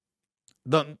sounded.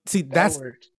 That's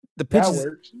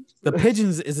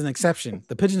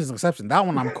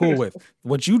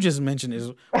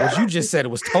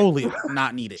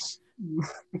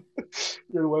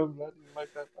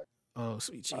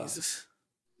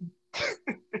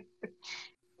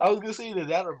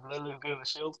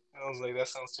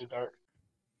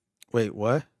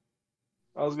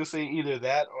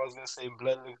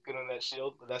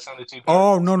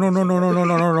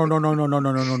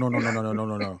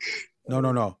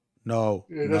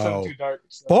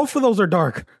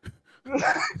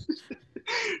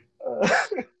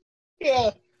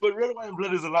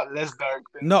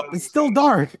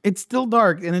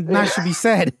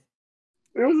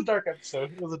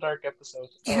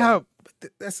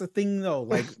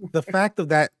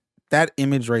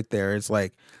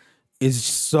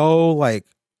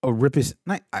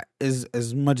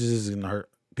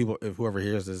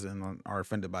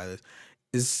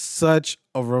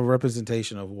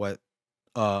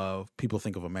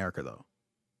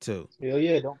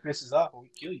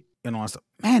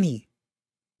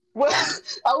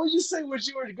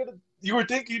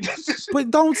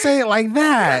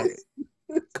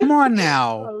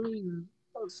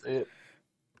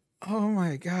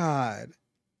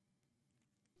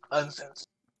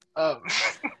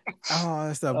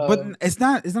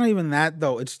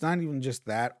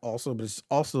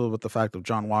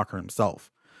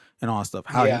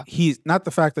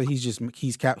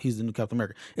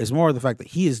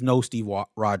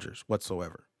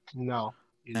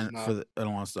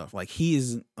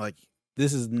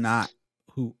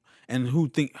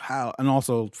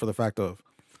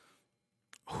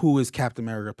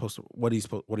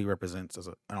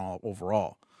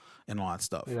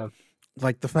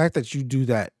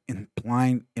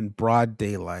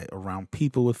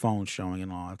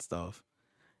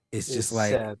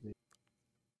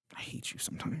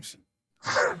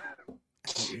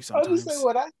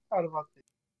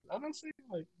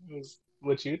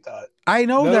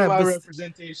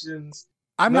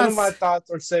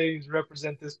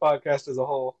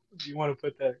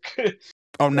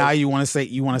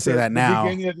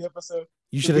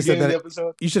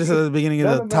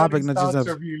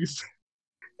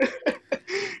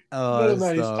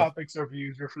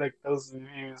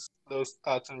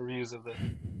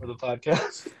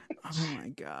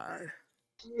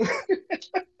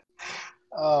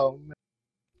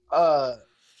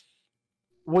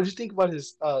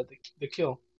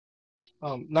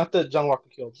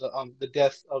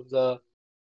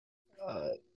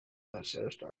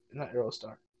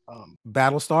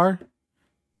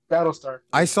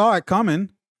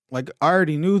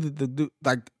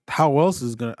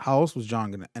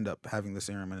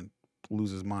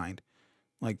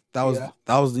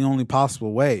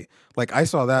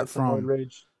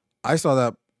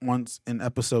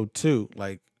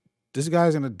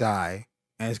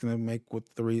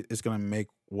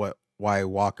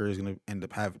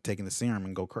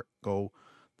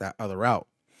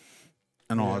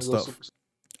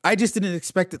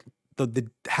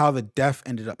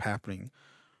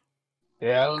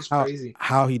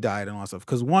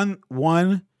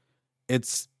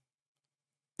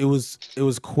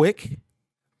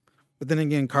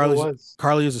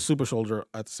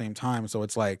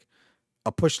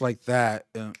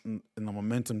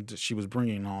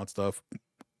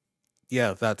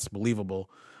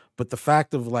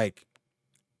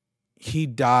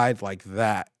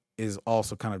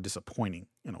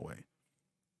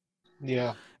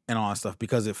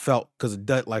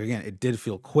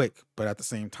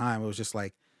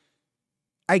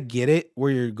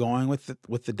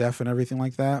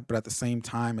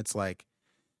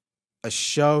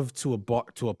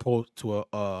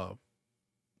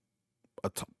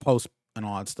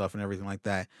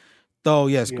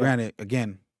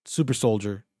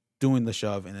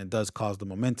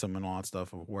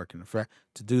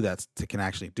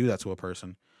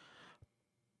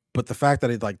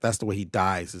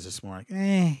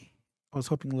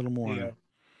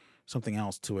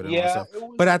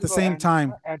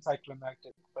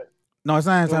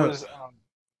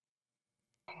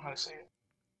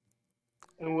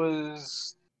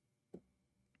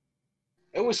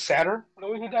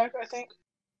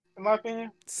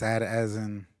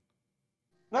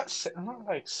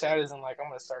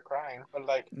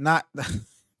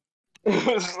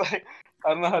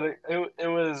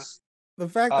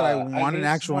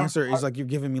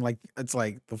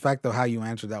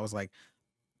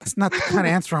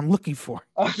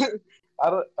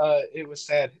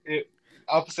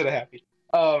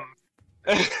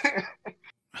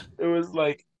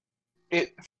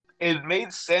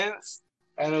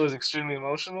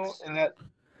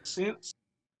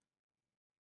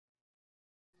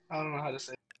I don't know how to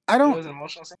say. I It don't. was an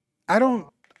emotional scene. I I don't don't.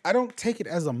 know. I don't take it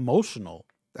as emotional.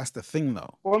 That's the thing,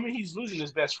 though. Well, I mean, he's losing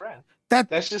his best friend. That.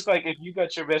 That's just like if you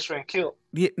got your best friend killed.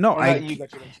 Yeah, no. Well, not you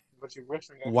got your best friend, but your best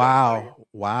friend got killed by you. Wow.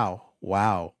 Wow.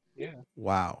 Wow. Yeah.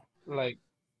 Wow. Like,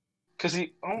 because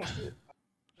he almost did.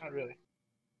 Not really.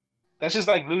 That's just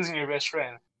like losing your best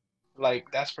friend.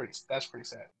 Like, that's pretty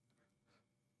sad.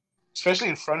 Especially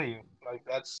in front of you. Like,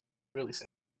 that's really sad.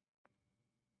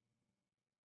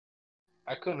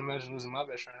 I couldn't imagine losing my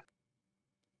best friend.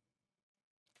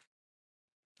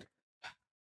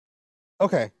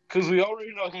 Okay. Because we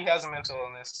already know he has a mental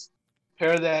illness.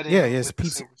 Pair that Yeah. in Yes.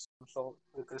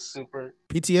 with the super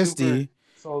PTSD.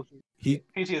 soldier He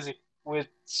PTSD with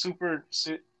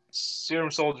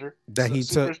serum soldier that he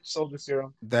super took soldier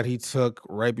serum. that he took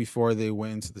right before they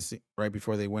went into right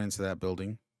before they went into that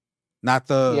building. Not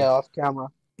the. Yeah, off camera.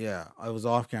 Yeah. It was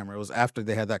off camera. It was after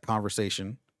they had that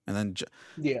conversation, and then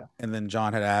Yeah.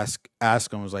 John had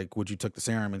asked him, was like, "Would you took the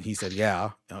serum?" And he said,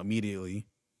 "Yeah," immediately.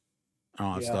 And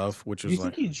all that Yeah. stuff, which Do you was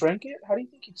think like, he drank it? How do you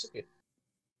think he took it?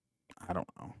 I don't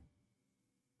know.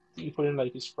 Did he put in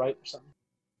like his Sprite or something?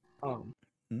 Um,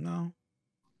 No,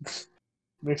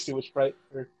 mixed it with Sprite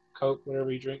or Coke, whatever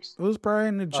he drinks. it was probably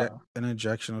Uh, an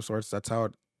injection of sorts. That's how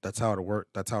it. That's how it work.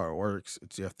 That's how it works.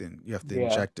 It's you have to yeah,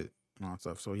 inject it and all that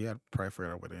stuff. So he had probably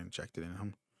figured out a way to inject it in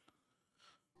him.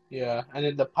 yeah. And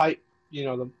then the pipe,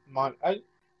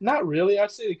 not really.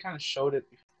 I'd say they kind of showed it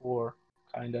before,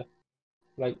 kind of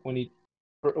like when he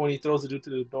throws the dude to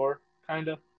the door, kind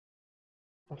of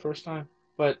the first time.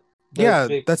 But the Yeah,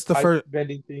 big that's the pipe first.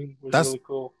 bending thing was That's really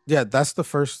cool. yeah, that's the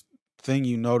first thing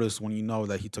you notice when you know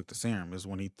that he took the serum is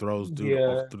when he throws dude off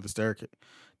Yeah, through the staircase,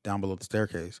 down below the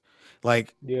staircase.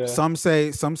 Like yeah, some say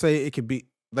it could be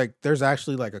like there's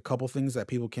actually like a couple things that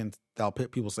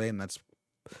people say, and that's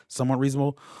somewhat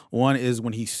reasonable. One is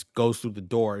when he goes through the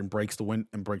door and breaks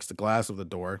the glass of the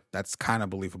door. That's kind of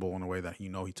believable in a way that he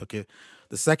took it.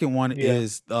 The second one yeah,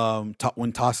 is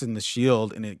when tossing the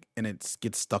shield and it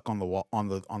gets stuck on the wall on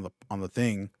the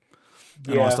thing and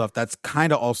all that yeah, stuff. That's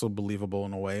kind of also believable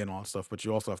in a way and all that stuff. But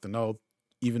you also have to know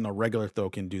even a regular throw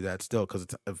can do that still because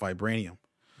it's a vibranium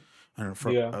and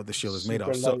yeah. the shield is made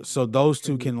Super of. So light. those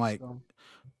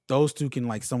two can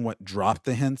like somewhat drop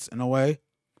the hints in a way.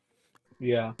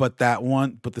 Yeah, But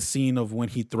but the scene of when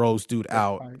he throws dude the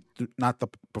out, pipe. not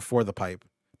before the pipe,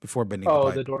 before bending the Oh,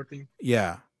 the pipe. door thing.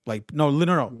 Yeah, like no,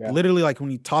 Yeah. literally like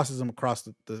when he tosses him across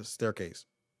the staircase.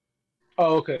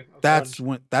 Oh, okay. That's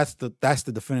that's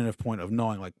the definitive point of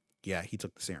knowing like yeah he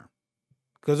took the serum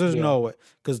because there's Yeah, no way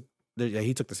because yeah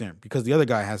he took the serum because the other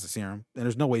guy has the serum and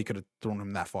there's no way he could have thrown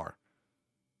him that far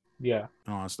yeah,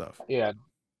 and all that stuff. yeah.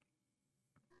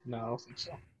 No, I don't think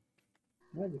so.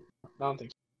 Maybe. I don't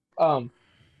think so.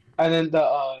 And then the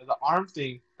arm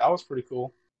thing that was pretty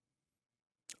cool.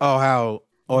 Oh how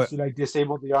She like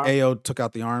disabled the arm. Ao took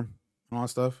out the arm and all that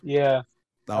stuff. Yeah,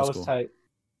 That that was was cool. tight.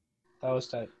 That was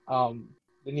tight.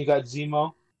 Then you got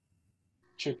Zemo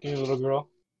tricking the little girl.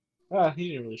 He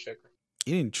didn't really trick her.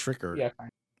 He didn't trick her. Yeah, kind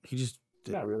He just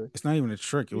of. Not really. it's not even a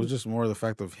trick. It He was was, just more the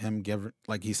fact of him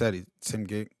like he said, it's him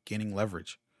gaining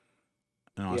leverage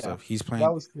and all that yeah, stuff. He's that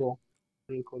playing. was cool.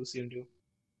 Really cool to see him do.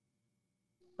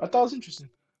 I thought it was interesting.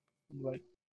 Like,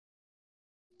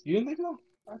 you didn't think so?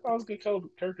 I thought it was a good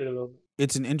character development.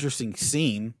 It's an interesting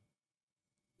scene.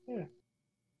 Yeah,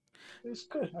 it was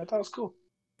good. I thought it was cool.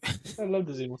 I love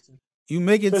the Zemo scene. You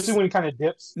make it Especially when he kind of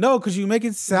dips. no, because you make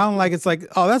it sound like it's like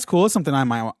oh that's cool. It's something I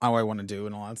want to do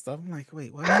and all that stuff. I'm like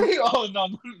wait what? Oh no.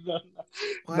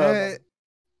 What?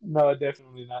 No,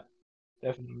 definitely not.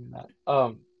 Definitely not.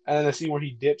 And then the scene where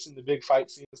he dips in the big fight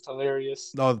scene is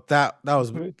hilarious. No, that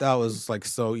was like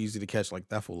so easy to catch. Like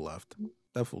that fool left.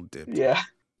 That fool dipped. Yeah,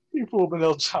 he pulled an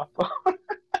El Chapo.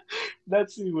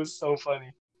 That scene was so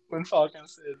funny when Falcon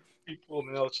said he pulled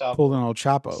an El Chapo. Pulled an El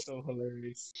Chapo. So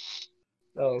hilarious.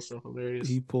 That was so hilarious.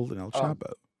 He pulled an El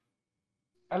Chapo.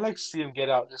 I'd like to see him get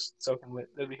out just soaking wet.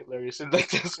 That'd be hilarious. And like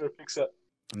that's where it picks up.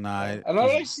 Nah, And I'd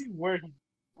like to see where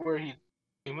he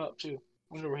came up too.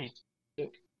 I wonder where he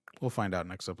took. we'll find out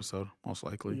next episode, most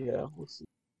likely. Yeah, we'll see.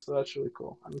 So that's really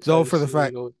cool. I'm Though excited for to the see where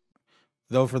fact,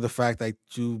 they go. I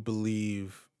do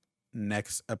believe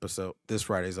next episode, this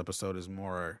Friday's episode, is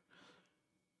more.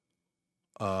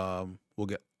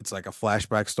 It's like a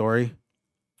flashback story,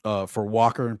 for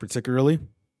Walker in particularly.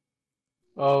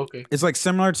 Oh, okay. It's like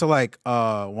similar to like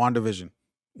WandaVision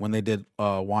when they did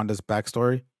Wanda's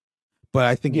backstory, but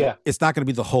I think Yeah. it's not going to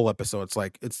be the whole episode. It's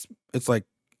like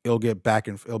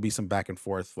it'll be some back and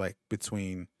forth like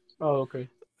between. Oh, okay.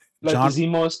 Like John, the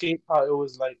Zemo escape, how it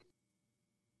was like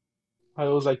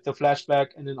the flashback,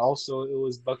 and then also it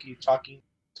was Bucky talking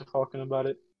to Falcon about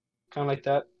it, kind of like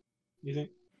that. You think?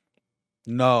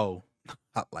 No,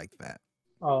 not like that.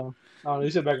 No, you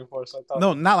said back and forth, so I thought.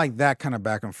 No, not like that kind of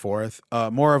back and forth.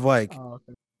 More of like Oh,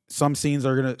 okay. some scenes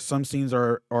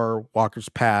are Walker's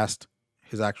past,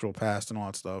 his actual past and all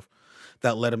that stuff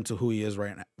that led him to who he is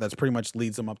right now. That's pretty much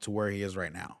leads him up to where he is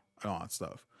right now and all that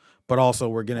stuff. Oh, okay. But also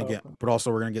we're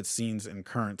gonna get scenes in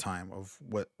current time of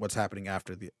what's happening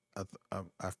after the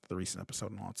recent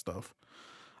episode and all that stuff.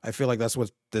 I feel like that's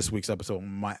what this week's episode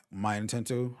might intend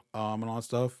to and all that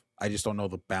stuff. I just don't know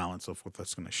the balance of what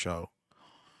that's gonna show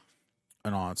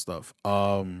and all that stuff.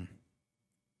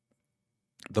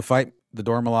 The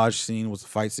door Mirage scene was the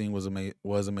fight scene was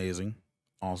amazing,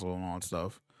 also and all that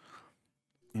stuff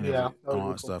and Yeah, that was all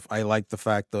really that cool. stuff. I like the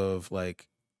fact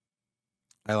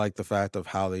of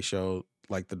how they show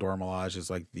like the door Mirage is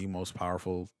like the most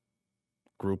powerful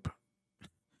group.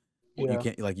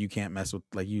 Yeah, You can't mess with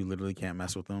like you literally can't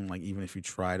mess with them. Like even if you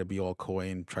try to be all coy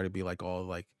and try to be like all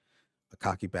like a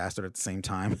cocky bastard at the same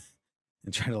time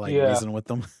and try to like yeah. reason with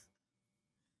them.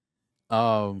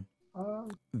 Um, Um,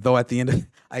 though at the end,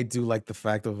 I do like the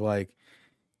fact of like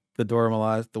the Dora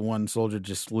Milaje, the one soldier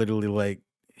just literally like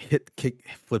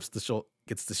flips the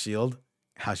gets the shield.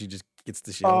 How she just gets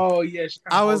the shield. oh yeah, she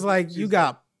kind I of was holds it. like, you She's like,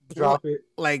 got drop it.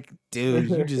 like, dude,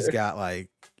 you just got like,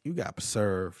 you got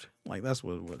served. Like that's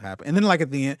what happened. And then like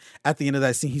at the end of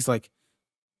that scene, he's like,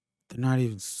 they're not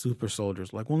even super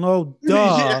soldiers. Like, well, no,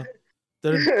 Yeah,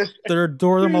 duh. They're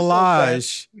Dora you're so bad.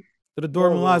 Milaje. They're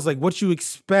Dora Milaje. Bro, Like what you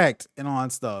expect and all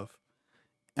that stuff.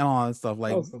 And all that stuff. that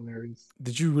Like, was hilarious.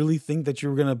 did you really think that you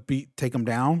were gonna take him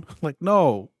down? Like,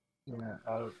 no. Yeah,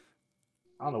 I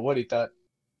don't know what he thought.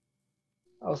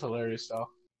 That was hilarious though.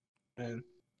 And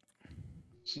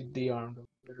she de-armed him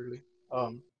literally.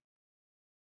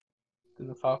 Then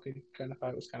the Falcon kind of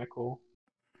fight was kind of cool.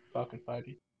 Falcon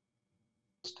fighting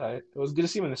was tight. It was good to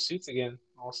see him in the suits again.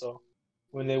 Also,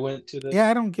 when they went to the Yeah,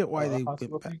 I don't get why they went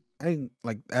hospital back. thing. I didn't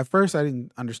like at first. I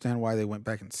didn't understand why they went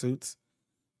back in suits.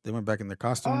 They went back in their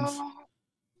costumes. Uh,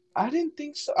 I didn't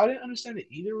think so. I didn't understand it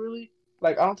either, really.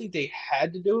 Like, I don't think they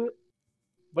had to do it,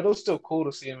 but it was still cool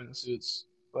to see him in the suits.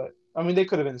 But I mean, they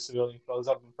could have been civilian clothes.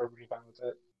 I've been perfectly fine with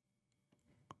that.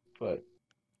 But it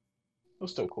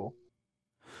was still cool.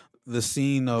 The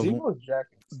scene of Zemo's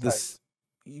jacket is tight. this,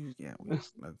 yeah,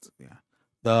 that's yeah.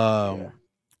 The um, Yeah,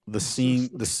 the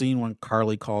scene when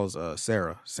Carly calls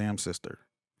Sarah Sam's sister.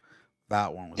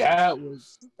 That one was that that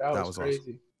was was awesome.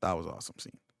 crazy. That was awesome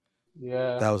scene.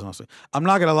 Yeah, That was awesome. I'm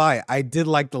not gonna lie. I did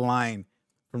like the line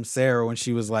from Sarah when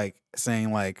she was like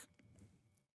saying like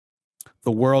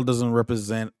the world doesn't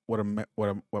represent what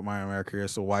my America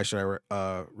is. So why should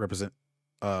I represent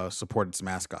support its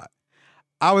mascot?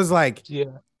 I was like, yeah,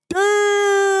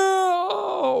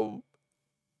 damn,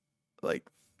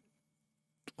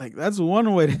 like that's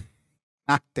one way to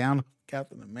knock down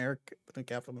Captain America.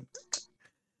 Captain.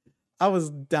 I was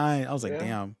dying. I was like, yeah.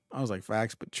 damn. I was like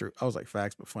facts, but true. I was like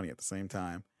facts, but funny at the same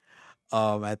time.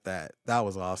 At that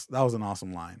was awesome. That was an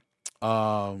awesome line.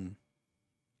 Um,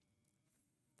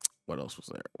 what else was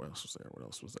there? What else was there? What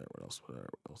else was there? What else was there?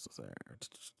 What else was there?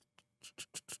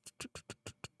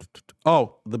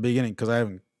 Oh, the beginning because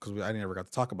I never got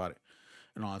to talk about it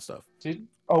and all that stuff.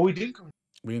 We did come.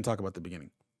 We didn't talk about the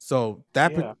beginning. So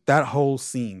Yeah, that whole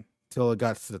scene till it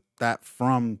got to that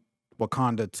from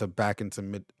Wakanda to back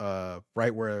into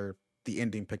right where the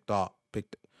ending picked right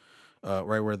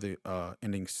where the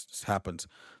ending happens.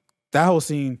 That whole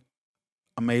scene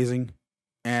amazing,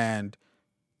 and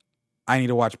I need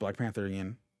to watch Black Panther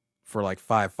again for like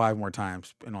five more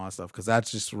times and all that stuff because that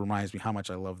just reminds me how much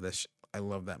I love this. I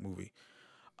love that movie.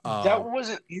 that Uh,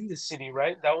 wasn't in the city,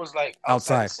 right? That was like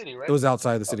outside the outside, city, it right? was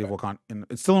outside the city of Okay. Wakanda, and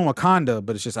it's still in Wakanda,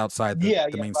 but it's just outside Yeah,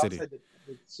 the yeah, main but city. outside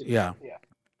the city, right? Yeah, Yeah.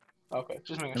 Okay,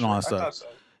 just making and all sure. that I stuff.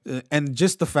 thought so. And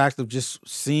just the fact of just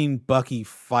seeing Bucky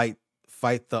fight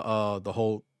the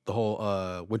whole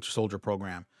Winter Soldier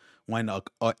program when AO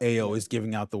Yeah, is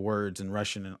giving out the words in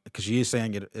Russian because she is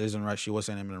saying it is in Russian. She was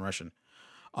saying it in Russian,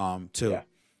 too, yeah.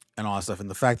 and all that stuff. And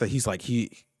the fact that he's like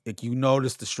like you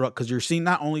notice the struggle because you're seeing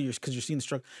not only because you're seeing the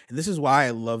struggle, and this is why I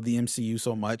love the MCU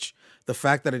so much. The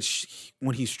fact that it's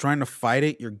when he's trying to fight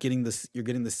it, you're getting the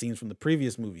scenes from the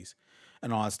previous movies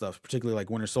and all that stuff, particularly like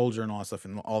Winter Soldier and all that stuff,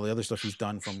 and all the other stuff he's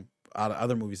done from out of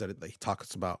other movies that he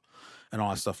talks about and all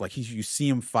that stuff. Like you see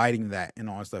him fighting that and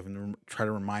all that stuff, and try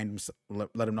to remind him,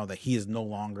 let him know that he's no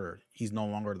longer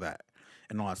that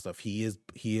and all that stuff. He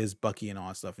is Bucky and all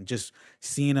that stuff, and just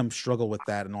seeing him struggle with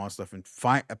that and all that stuff, and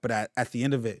fight. But at the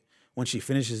end of it, when she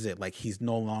finishes it, like he's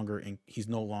no longer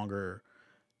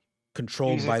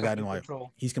controlled He's in by that, and complete like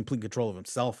control. he's complete control of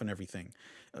himself and everything,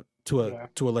 Yeah,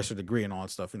 to a lesser degree and all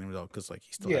that stuff, and because like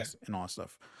he still yeah. has and all that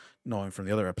stuff. knowing from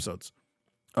the other episodes,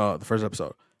 the first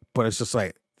episode. But it's just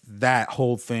like that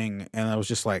whole thing, and I was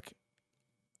just like,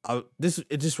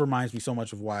 it just reminds me so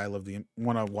much of why I love the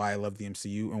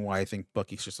MCU and why I think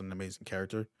Bucky's just an amazing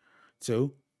character,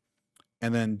 too.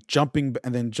 And then jumping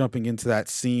into that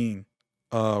scene,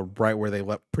 right where they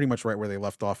left, pretty much right where they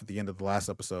left off at the end of the last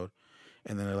episode,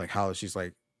 and then they're like how she's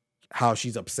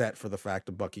upset for the fact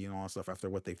of Bucky and all that stuff after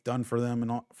what they've done for them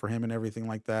and all, for him and everything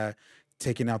like that,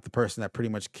 taking out the person that pretty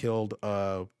much killed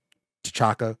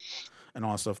T'Chaka and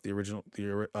all that stuff,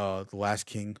 the last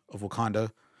king of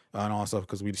Wakanda, and all that stuff,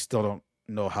 because we still don't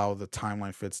know how the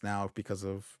timeline fits now because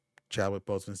of Chadwick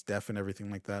Boseman's death and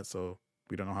everything like that. So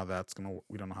we don't know how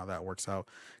that works out,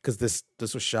 because this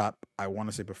was shot, I want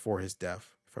to say, before his death,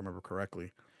 if I remember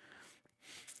correctly.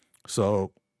 So,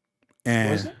 Was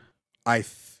and it?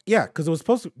 yeah, because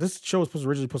this show was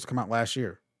originally supposed to come out last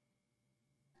year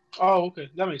Oh, okay,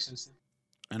 that makes sense then.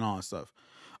 and all that stuff.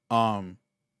 And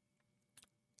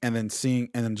then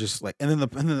just like, and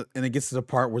then it gets to the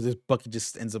part where this Bucky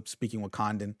just ends up speaking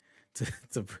Wakandan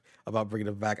to about bringing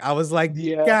it back. I was like,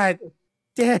 Yeah. God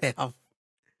damn,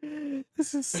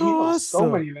 this is so He knows awesome. so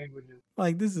many languages.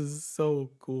 Like, this is so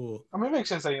cool. I mean, it makes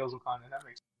sense that he knows Wakanda. That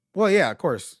makes sense. Well, yeah, of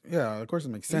course. Yeah, of course it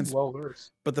makes sense. He's well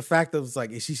versed. But the fact that it's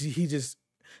like, he just,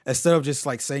 instead of just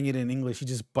like saying it in English, he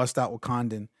just bust out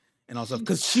Wakandan and all stuff.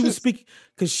 Because she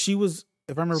was,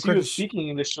 if I remember correctly, was speaking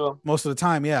in this show most of the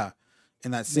time, yeah,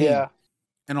 in that scene. Yeah.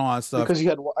 And all that stuff. Because you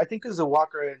had, I think, because the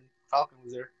Walker and Falcon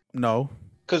was there. No.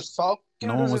 Because Falcon.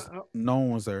 No one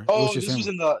was there. Oh, this was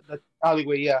in the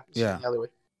alleyway. Yeah. Yeah. In the alleyway.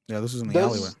 Yeah, this was in the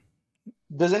alleyway.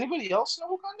 Does anybody else know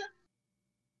Wakanda?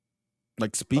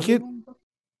 Like, speak it?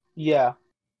 Yeah.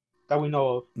 That we know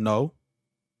of. No.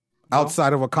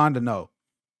 Outside of Wakanda, no.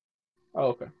 Oh,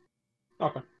 okay.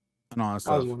 Okay. And all that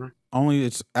stuff. I was wondering. Only,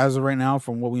 it's, as of right now,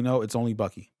 from what we know, it's only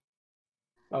Bucky.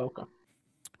 Oh, okay.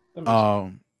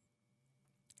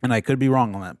 And I could be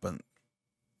wrong on that, but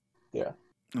yeah,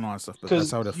 and all that stuff. But that's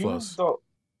how it flows.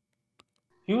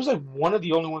 He was like one of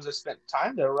the only ones that spent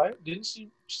time there, right? Didn't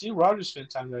Steve Rogers spend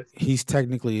time there? He's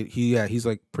technically he's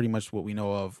like pretty much what we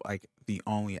know of, like the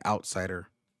only outsider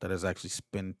that has actually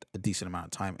spent a decent amount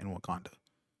of time in Wakanda.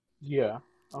 Yeah.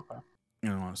 Okay.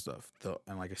 And all that stuff.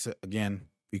 And like I said, again,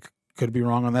 we could be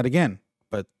wrong on that again,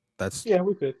 but that's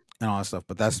we could. And all that stuff.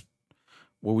 But that's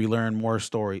where we learn more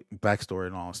backstory,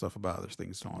 and all that stuff about other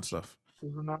things and all that stuff.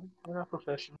 We're not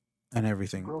professional. And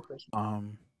everything. But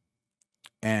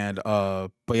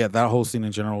yeah, that whole scene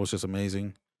in general was just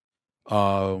amazing.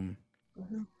 And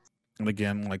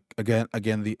again, like I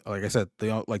said,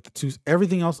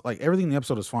 everything else, like everything in the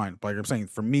episode is fine. But like I'm saying,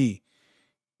 for me,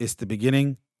 it's the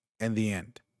beginning and the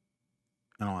end,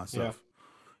 and all that stuff.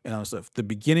 And all that stuff. The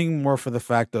beginning more for the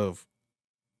fact of,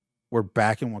 we're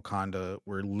back in Wakanda.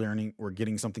 We're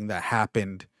getting something that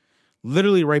happened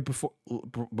literally right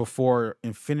before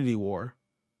Infinity War.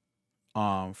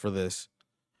 For this,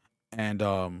 and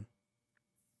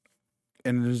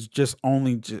it's just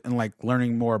and like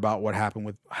learning more about what happened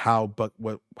with how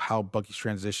Bucky's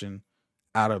transition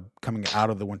coming out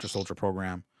of the Winter Soldier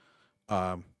program.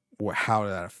 How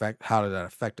did that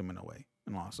affect him in a way,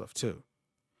 and all that stuff too.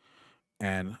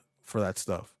 And for that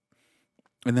stuff.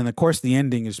 And then, of course, the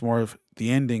ending is more of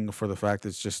the ending for the fact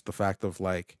it's just the fact of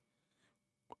like,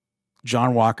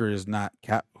 John Walker is not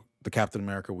the Captain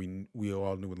America we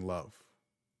all knew and loved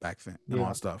back then, and all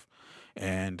that stuff.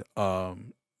 And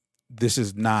this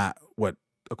is not what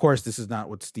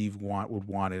Steve would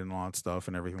want it and all that stuff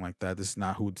and everything like that. This is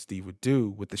not who Steve would do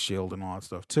with the shield and all that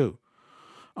stuff too.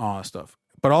 All that stuff.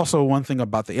 But also, one thing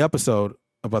about the episode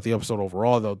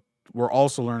overall, though, we're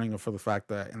also learning for the fact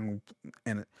that, and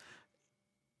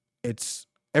it's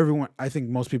everyone. I think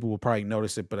most people will probably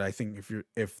notice it, but I think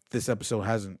if this episode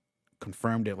hasn't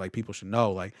confirmed it, like, people should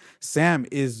know, like, Sam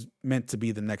is meant to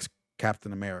be the next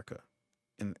Captain America,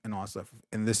 and all that stuff.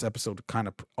 And this episode kind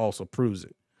of also proves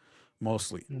it,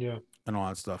 mostly, and all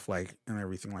that stuff, like, and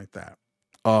everything like that.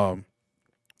 One,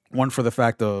 for the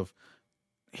fact of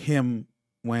him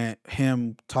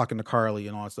talking to Carly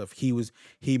and all that stuff, he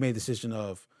made the decision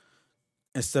of,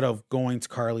 instead of going to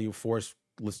Carly first,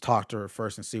 let's talk to her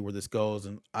first and see where this goes.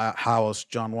 And how else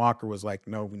John Walker was like,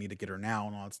 no, we need to get her now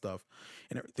and all that stuff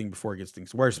and everything before it gets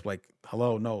things worse. Like,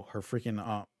 hello, no, her freaking,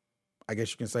 I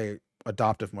guess you can say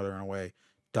adoptive mother in a way,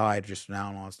 died just now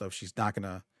and all that stuff. She's not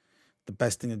gonna, the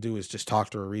best thing to do is just talk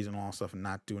to her reason and all that stuff and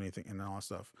not do anything and all that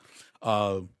stuff.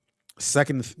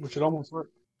 Which it almost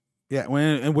worked. Yeah,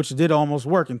 which it did almost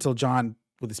work until John,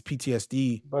 with his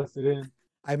PTSD, busted in.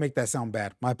 I make that sound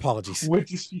bad. My apologies. With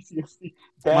his PTSD.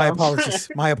 My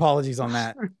apologies. My apologies on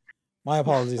that. My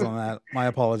apologies on that. My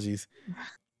apologies.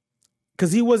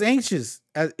 because he was anxious.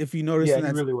 If you notice, Yeah, and he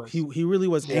that's really was. he really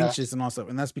was Yeah, anxious and all stuff,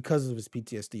 and that's because of his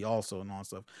PTSD also and all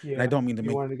stuff. And I yeah. don't mean to He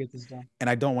make wanted to get this done. and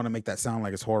I don't want to make that sound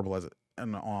like it's horrible as it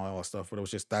and all that stuff, but it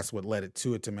was just that's what led it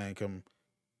to make him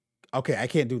okay. I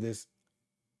can't do this.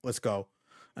 Let's go,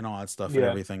 and all that stuff and Yeah,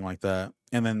 everything like that.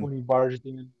 And then when he barged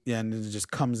in. yeah, and it just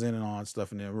comes in and all that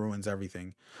stuff, and it ruins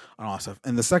everything and all that stuff.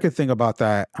 And the second thing about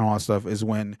that and all that stuff is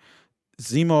when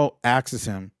Zemo asks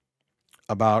him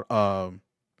about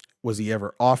was he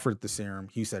ever offered the serum?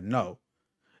 He said no.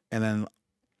 And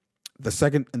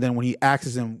then when he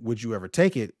asks him, would you ever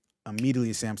take it?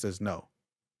 Immediately Sam says no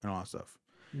and all that stuff.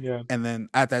 Yeah, And then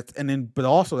but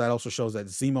also that also shows that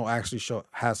Zemo actually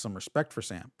has some respect for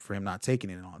Sam for him not taking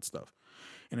it and all that stuff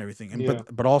and everything. And yeah,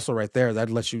 but also right there, that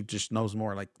lets you just knows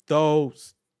more. Like though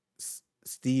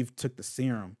Steve took the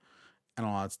serum and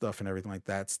all that stuff and everything like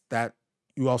that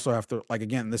you also have to like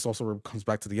again, this also comes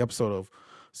back to the episode of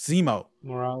Zemo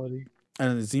morality.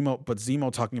 and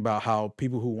Zemo talking about how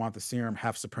people who want the serum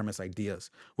have supremacist ideas,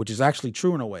 which is actually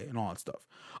true in a way and all that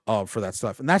stuff, for that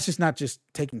stuff. And that's just not just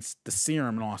taking the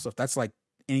serum and all that stuff. That's like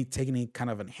taking any kind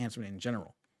of enhancement in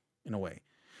general, in a way,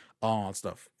 all that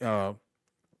stuff, and all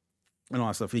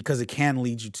that stuff, because it can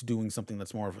lead you to doing something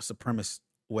that's more of a supremacist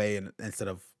way instead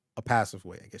of a passive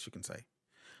way, I guess you can say,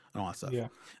 and all that stuff, Yeah,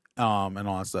 and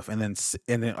all that stuff. And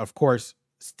then of course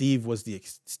Steve is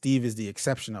the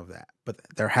exception of that, but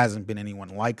there hasn't been anyone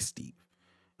like Steve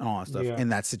and all that stuff yeah, in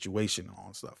that situation and all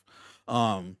that stuff.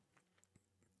 Um,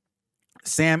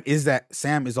 Sam is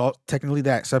all technically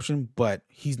that exception, but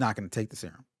he's not going to take the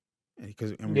serum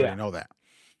because we yeah, already know that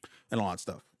and all that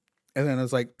stuff. And then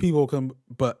it's like and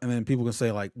then people can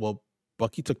say like, well,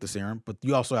 Bucky took the serum, but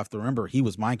you also have to remember he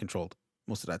was mind controlled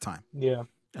most of that time yeah,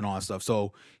 and all that stuff.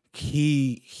 So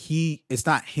it's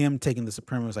not him taking the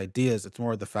supremacist ideas. It's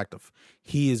more the fact of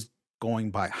he is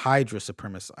going by Hydra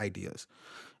supremacist ideas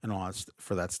and all that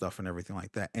for that stuff and everything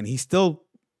like that. And he's still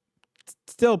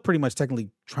pretty much technically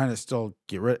trying to still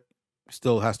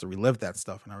has to relive that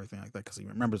stuff and everything like that because he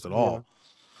remembers it yeah, all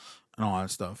and all that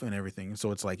stuff and everything.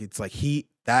 So it's like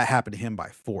that happened to him by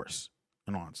force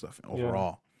and all that stuff yeah,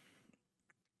 overall.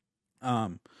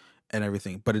 And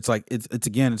everything. But it's like it's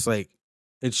again, it's like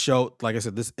it showed, like I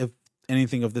said, this if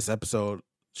anything of this episode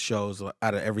shows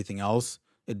out of everything else,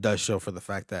 it does show for the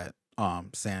fact that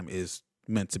Sam is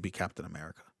meant to be Captain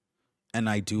America. And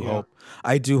I do yeah,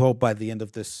 hope by the end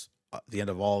of this the end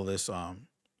of all of this,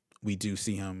 we do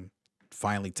see him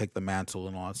finally take the mantle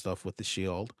and all that stuff with the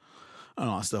shield and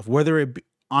all that stuff. Whether it be,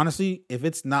 honestly, if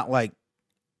it's not like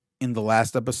in the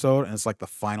last episode and it's like the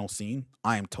final scene,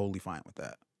 I am totally fine with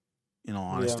that. In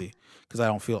all yeah. honesty, because I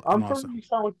don't feel, I'm perfectly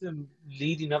fine with them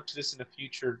leading up to this in a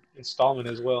future installment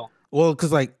as well. well,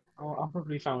 because like I'm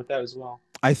perfectly fine with that as well.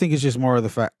 I think it's just more of the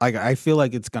fact, like I feel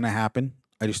like it's gonna happen.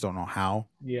 I just don't know how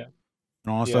Yeah,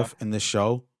 and all that yeah, stuff in this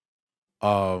show.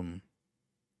 Um,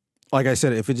 like I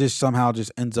said, if it just somehow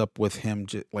just ends up with him,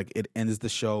 like it ends the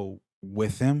show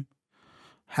with him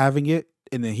having it,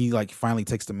 and then he like finally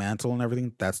takes the mantle and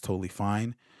everything, that's totally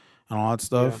fine and all that yeah.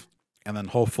 stuff. And then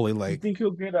hopefully, You like think he'll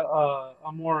get a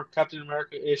more Captain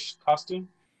America-ish costume?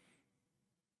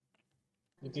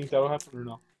 You think that'll happen or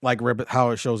no?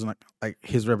 how it shows in like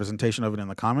his representation of it in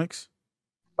the comics.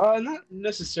 Not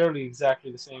necessarily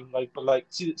exactly the same. Like, but like,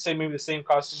 see, say maybe the same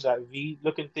costume, that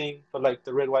V-looking thing, but like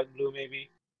the red, white, and blue,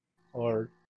 maybe, or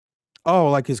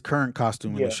Oh, like his current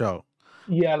costume in the yeah, show.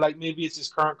 yeah. Like maybe it's his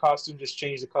current costume, just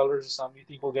change the colors or something. You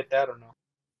think we'll get that or no?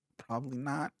 Probably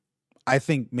not. I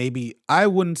think maybe I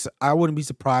wouldn't be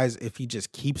surprised if he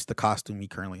just keeps the costume he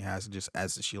currently has and just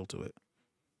adds the shield to it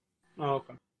Oh,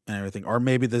 okay. and everything. Or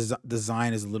maybe the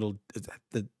design is the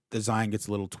design gets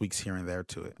little tweaks here and there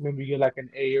to it. Maybe get like an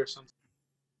A or something.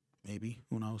 Maybe,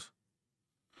 who knows?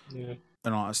 Yeah.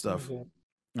 And all that stuff. Okay.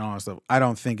 And all that stuff. I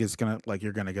don't think it's gonna like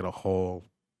you're gonna get a whole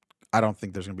I don't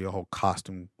think there's gonna be a whole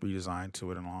costume redesign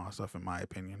to it and all that stuff, in my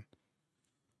opinion.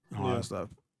 And all Yeah. that stuff.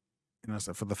 You know,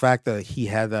 so for the fact that he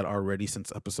had that already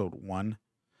since episode 1,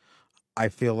 I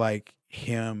feel like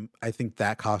I think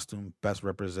that costume best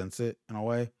represents it in a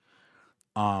way.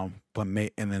 But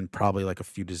and then probably like a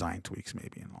few design tweaks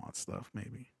maybe and all that stuff,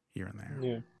 maybe here and there.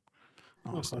 Yeah.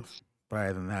 All that Okay. stuff. But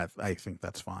other than that, I think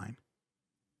that's fine.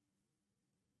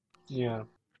 Yeah.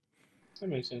 That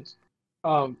makes sense.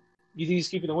 You think he's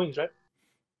keeping the wings, right?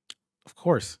 Of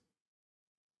course.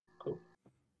 Cool.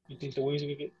 You think the wings are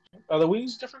gonna get? Are the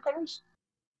wings different colors?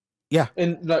 Yeah.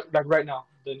 And like right now,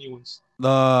 the new ones.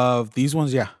 These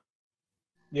ones, yeah.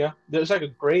 Yeah. There's like a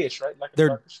grayish, right? Like a They're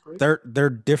darkish gray. they're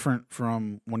different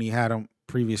from when he had them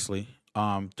previously,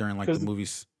 during like the Because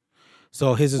movies.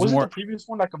 So his is wasn't the more previous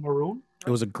one like a maroon? it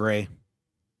Right? was a gray. It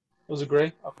was a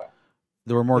gray. Okay.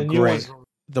 They were more The new gray. ones.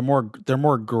 They're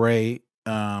more gray.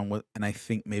 And I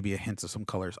think maybe a hint of some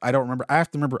colors. I don't remember. I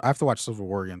have to remember. I have to watch Civil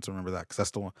War again to remember that because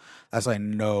that's the one. That's I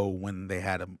know when they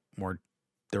had a more.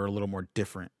 They were a little more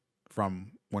different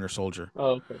from Winter Soldier.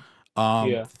 Oh, okay.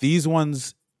 Yeah. These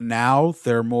ones now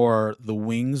they're more the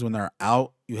wings when they're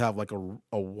out. You have like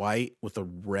a white with a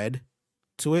red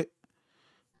to it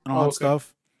and all Oh, that okay.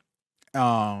 stuff.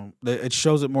 It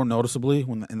shows it more noticeably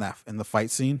when in the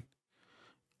fight scene.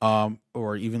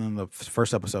 Or even in the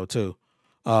first episode too.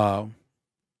 But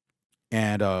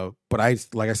I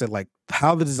like I said, like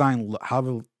how the design,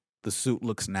 how the suit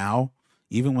looks now,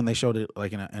 even when they showed it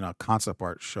like in a concept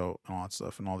art show and all that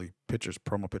stuff and all the pictures,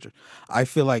 promo pictures, I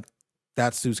feel like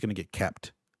that suit's gonna get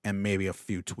kept and maybe a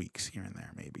few tweaks here and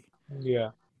there, maybe.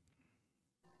 Yeah.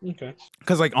 Okay.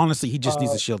 Because like honestly, he just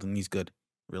needs Uh, a shield and he's good,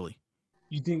 really.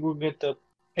 you think we'll get the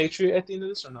Patriot at the end of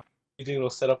this or not? You think it'll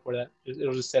set up for that?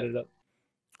 It'll just set it up.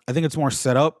 I think it's more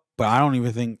set up, but I don't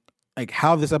even think like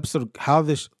how this,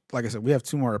 like I said, we have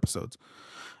two more episodes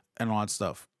and all that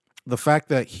stuff. The fact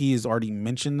that he is already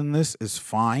mentioned in this is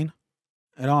fine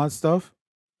and all that stuff.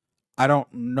 I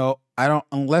don't know. I don't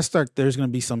unless there's going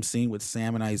to be some scene with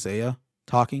Sam and Isaiah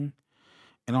talking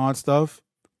and all that stuff.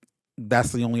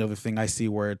 That's the only other thing I see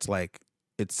where it's like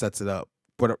it sets it up.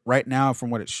 But right now, from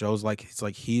what it shows, like it's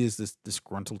like he is this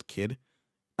disgruntled kid,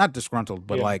 not disgruntled,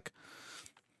 but Yeah. like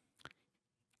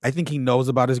I think he knows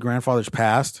about his grandfather's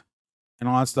past and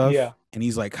all that Yeah. stuff, and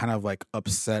he's like kind of like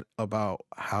upset about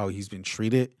how he's been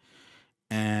treated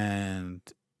and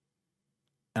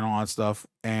all that stuff,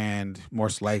 and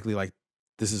most likely like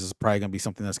this is probably gonna be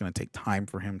something that's gonna take time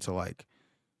for him to like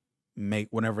make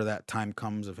whenever that time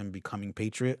comes of him becoming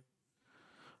patriot.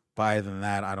 But other than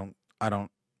that, I don't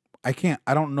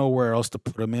know where else to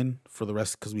put him in for the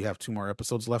rest because we have two more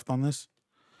episodes left on this,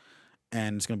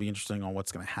 and it's gonna be interesting on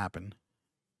what's gonna happen.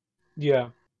 Yeah.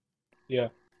 Yeah.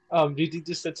 Do you think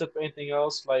this sets up anything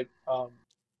else like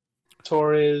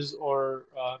Torres or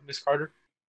Miss Carter?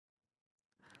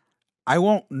 I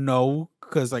won't know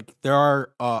because like there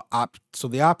are so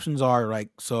the options are like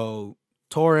so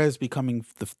Torres becoming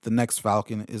the next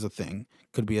Falcon is a thing,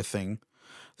 could be a thing.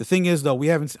 The thing is though, we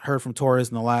haven't heard from Torres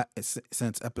in the since This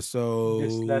last episode.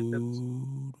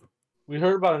 episode We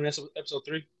heard about him in episode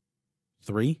 3.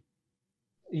 3.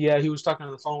 Yeah, he was talking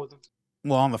on the phone with him.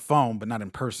 Well, on the phone, but not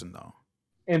in person though.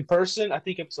 In person, I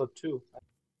think episode 2.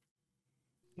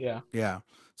 Yeah. Yeah,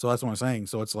 so that's what I'm saying.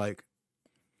 So it's like,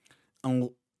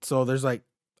 so there's like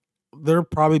there'll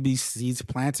probably be seeds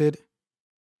planted.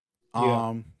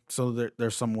 Yeah. So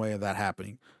there's some way of that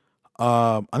happening.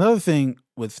 Another thing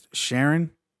with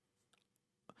Sharon,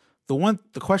 the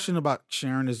question about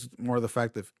Sharon is more the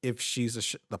fact of if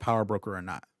she's the power broker or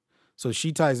not. So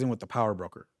she ties in with the power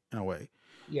broker in a way.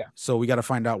 Yeah. So we got to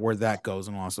find out where that goes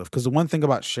and all that stuff. Because the one thing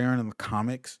about Sharon in the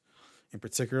comics, in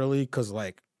particularly, because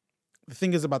like the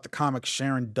thing is about the comics,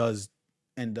 Sharon does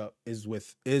end up is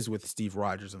with Steve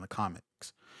Rogers in the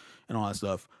comics and all that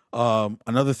stuff.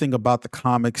 Another thing about the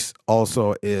comics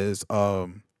also is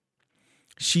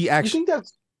she You actually think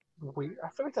that's weird? I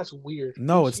feel like that's weird.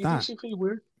 no, it's You think not. she's pretty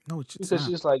weird? No, it's Because not.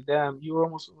 she's like, damn, you were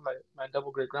almost like my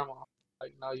double great grandma.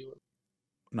 Like now you.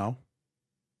 No,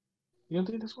 You don't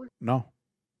think that's weird? no.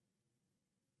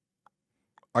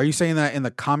 Are you saying that in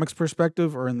the comics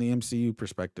perspective or in the MCU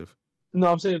perspective? No,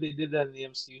 I'm saying if they did that in the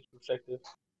MCU perspective,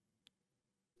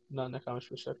 not in the comics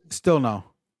perspective. Still no.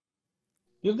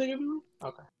 You don't think it'd be weird?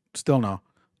 Okay. Still no.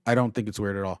 I don't think it's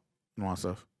weird at all. In all that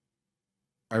stuff.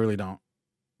 I really don't.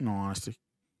 In all honesty.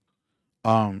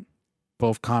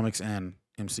 Both comics and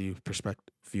MCU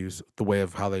perspective views the way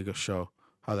of how they show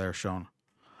how they're shown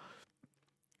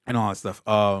and all that stuff.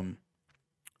 What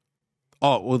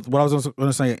I was also going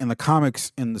to say in the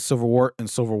comics in the Civil War,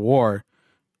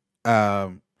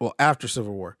 well after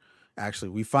Civil War, actually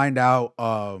we find out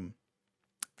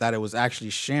that it was actually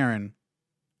Sharon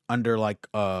under like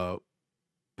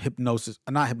hypnosis,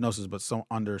 not hypnosis, but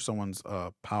under someone's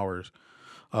powers,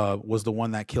 was the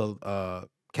one that killed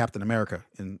Captain America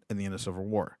in the end of Civil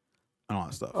War and all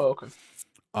that stuff. Oh, okay.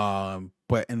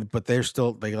 But they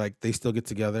still get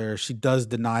together. She does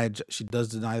deny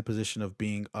the position of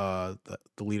being the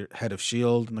leader head of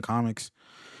Shield in the comics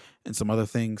and some other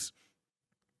things.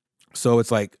 So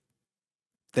it's like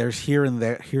there's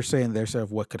hearsay and there's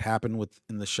of what could happen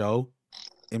in the show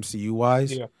MCU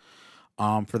wise. Yeah.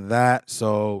 For that.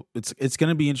 So it's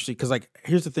gonna be interesting because like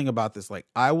here's the thing about this. Like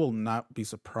I will not be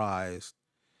surprised.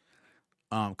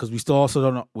 Because we still also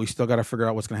don't know, we still gotta figure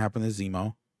out what's gonna happen to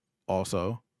Zemo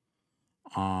also.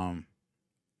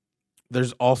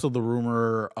 There's also the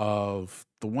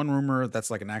one rumor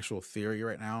that's like an actual theory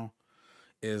right now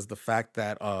is the fact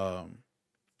that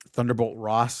Thunderbolt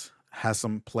Ross has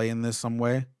some play in this some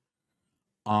way.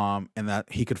 And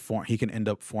that he can end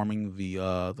up forming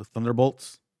the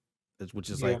Thunderbolts, which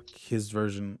is Yeah, like his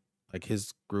version, like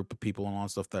his group of people and all that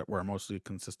stuff that were mostly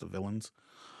consist of villains.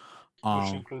 which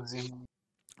Um, includes the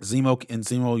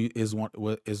Zemo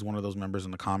is one of those members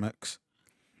in the comics,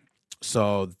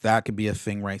 so that could be a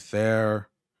thing right there.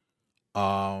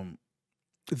 Um,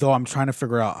 though I'm trying to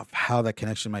figure out how that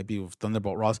connection might be with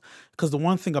Thunderbolt Ross, because the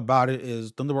one thing about it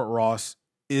is Thunderbolt Ross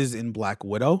is in Black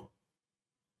Widow,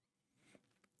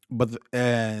 but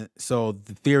so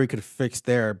the theory could fix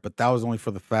there, but that was only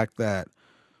for the fact that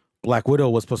Black Widow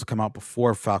was supposed to come out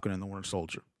before Falcon and the Winter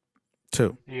Soldier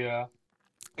too. yeah.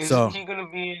 Is So he gonna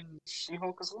be in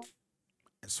She-Hulk as well?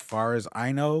 as far as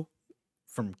I know,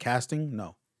 from casting,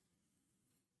 no.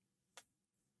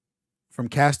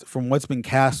 From what's been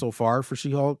cast so far for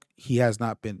She-Hulk, he has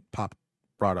not been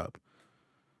brought up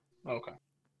Okay.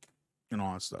 and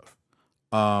all that stuff.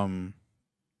 Um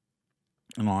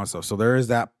and all that stuff. So there is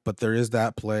that, but there is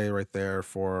that play right there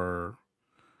for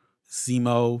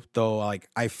Zemo, though. Like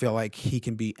I feel like he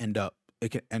can be end up.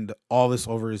 It can end all this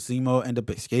over. Zemo end up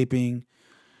escaping,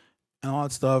 and all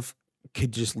that stuff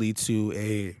could just lead to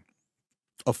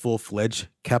a full fledged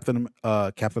Captain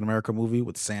America movie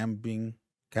with Sam being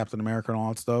Captain America and all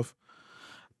that stuff.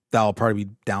 That'll probably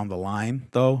be down the line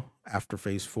though, after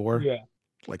Phase 4, Yeah,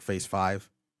 like Phase 5,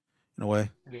 in a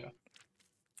way. yeah.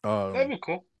 That'd Um, be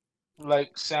cool.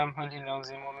 Like Sam hunting down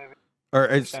Zemo, maybe. or Or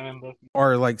it's Sam and Bucky.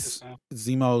 or like Just Sam.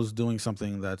 Zemo's doing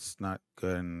something that's not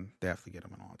good, and they have to get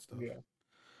him and all that stuff. Yeah,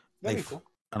 They that'd be cool.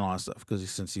 and all that stuff because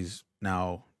since he's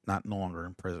now no longer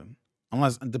in prison,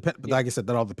 unless but Yeah, like I said,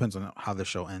 that all depends on how the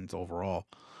show ends overall,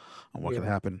 on what could yeah.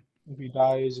 happen. If he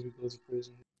dies, if he goes to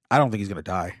prison. I don't think he's gonna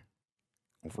die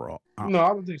overall. No, I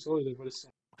don't think so either. But it's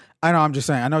I know. I'm just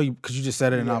saying. I know you because you just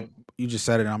said it, and yeah. you just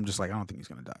said it, and I'm just like, I don't think he's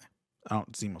gonna die. I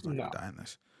don't. Zemo's not gonna No, die in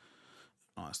this.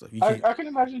 All that stuff. You I can't. I can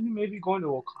imagine him maybe going to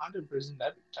Wakanda prison.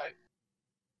 That'd be tight.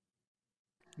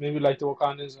 Maybe like the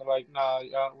Wakandans are like, nah,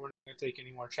 we're not gonna take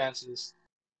any more chances.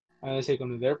 And they take him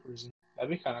to their prison. That'd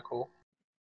be kind of cool.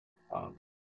 Um,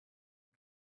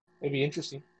 it'd be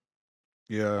interesting.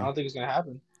 I Yeah. don't think it's gonna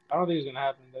happen. I don't think it's gonna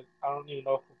happen. That I don't even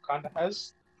know if Wakanda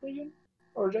has prison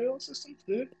or jail system.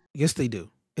 Do Yes, they do.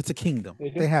 It's a kingdom. they?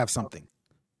 They Do? have Okay. something.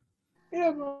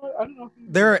 Yeah, but I don't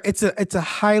know. It's a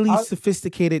highly I,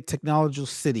 sophisticated technological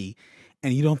city,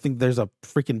 and you don't think there's a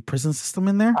freaking prison system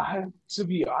in there? to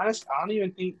be honest, I don't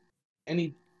even think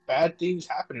any bad things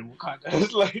happen in Wakanda.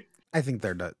 It's like I think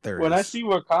there when I is. see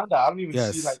Wakanda, I don't even see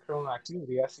Yes. like criminal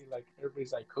activity. I see like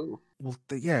everybody's like cool. Well,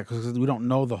 yeah, because we don't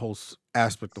know the whole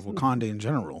aspect of Wakanda in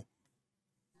general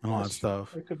and all that That's true.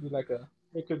 stuff. It could be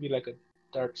like a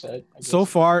dark side, I So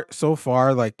guess.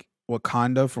 far, like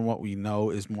Wakanda, from what we know,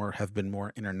 is have been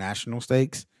more international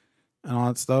stakes and all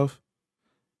that stuff.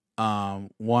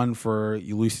 One for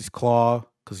Ulysses Claw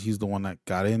because he's the one that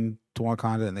got into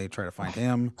Wakanda, and they try to find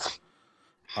him.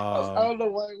 I don't know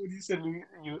why when you said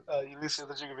Ulysses,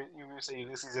 that you were say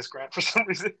Ulysses S. Grant for some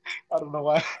reason. I don't know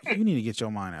why. You need to get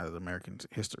your mind out of American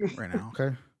history right now,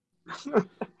 okay?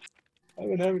 I've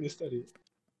been having to study it.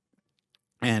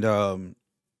 And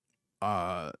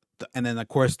and then of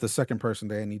course the second person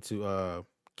they need to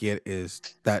get is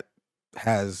that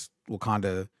has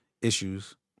Wakanda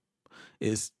issues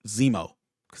is Zemo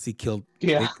because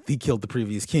Yeah, he killed the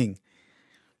previous king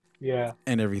yeah,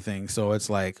 and everything. So it's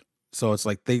like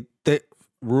they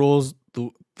rules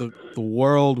the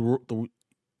world, the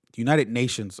United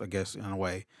Nations, I guess, in a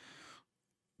way,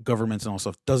 governments and all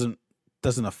stuff doesn't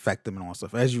affect them and all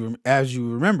stuff. As you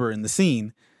remember in the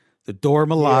scene, the Dora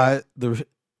yeah, Milaje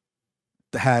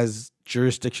has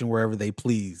jurisdiction wherever they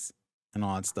please and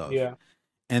all that stuff. yeah.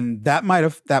 And that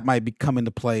might be come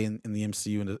into play in the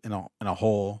MCU in a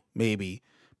whole maybe,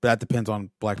 but that depends on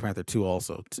Black Panther 2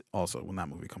 also when that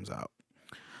movie comes out.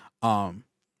 Um,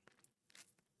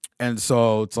 and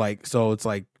so it's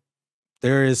like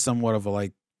there is somewhat of a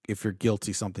like if you're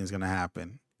guilty, something's gonna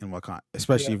happen in Wakanda,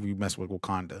 especially Yeah. if you mess with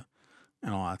Wakanda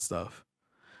and all that stuff.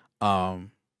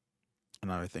 Um,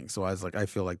 and everything. So I was like, I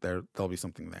feel like there'll be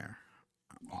something there.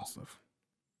 All that stuff.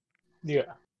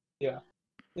 Yeah, yeah.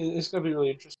 It's gonna be really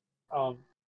interesting.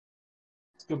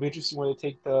 It's gonna be interesting where they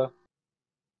take the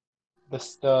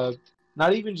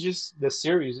not even just the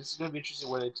series. It's gonna be interesting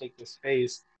where they take this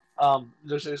phase.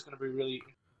 There's gonna be really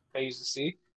phase to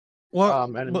see. Well,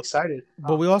 And I'm excited.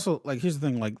 but we also like here's the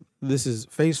thing, like this is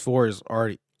phase 4 is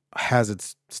already has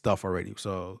its stuff already.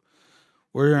 So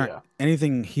we're not Yeah,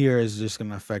 anything here is just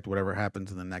gonna affect whatever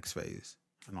happens in the next phase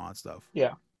and all that stuff.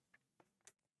 yeah.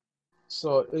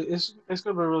 So it's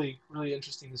gonna be really really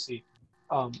interesting to see.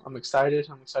 I'm excited.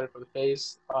 I'm excited for the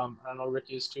phase. I know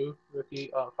Ricky is too.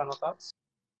 Ricky, final thoughts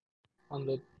on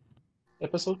the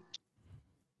episode?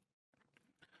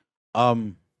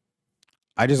 Um,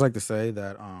 I just like to say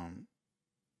that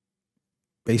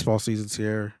baseball season's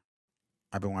here.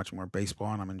 I've been watching more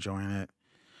baseball and I'm enjoying it.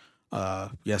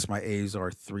 Yes, my A's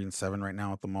are 3-7 right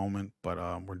now at the moment, but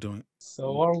we're doing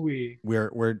So are we.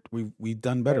 we've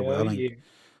done better. Hell yeah.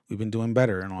 We've been doing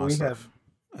better and all that We have. stuff.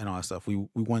 And all that stuff. We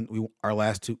won our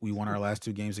last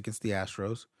two games against the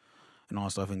Astros and all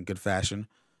that stuff in good fashion.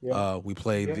 Yeah. We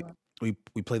played Yeah.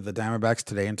 we played the Diamondbacks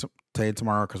today and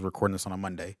tomorrow because we're recording this on a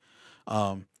Monday.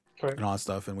 Correct. And all that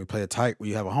stuff. And we play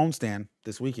we have a homestand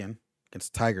this weekend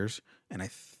against the Tigers, and I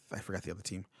forgot the other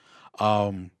team,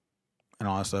 and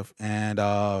all that stuff. And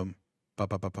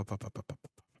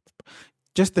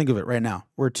just think of it right now.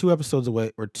 We're 2 episodes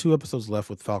away. We're 2 episodes left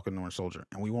with Falcon and Winter Soldier,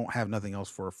 and we won't have nothing else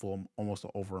for a full, almost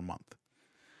over a month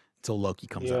until Loki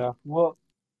comes Yeah. out. Well,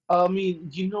 I mean,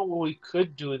 you know what we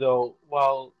could do though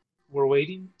while we're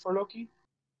waiting for Loki?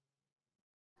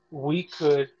 We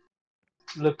could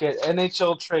look at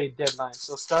NHL trade deadline.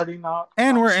 So starting out,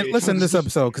 And I'm we're just kidding. listen to this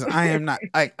episode because I am not.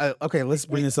 Okay, let's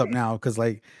bring this up now because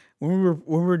like when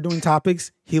we were doing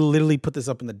topics, he literally put this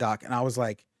up in the doc, and I was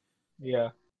like, Yeah.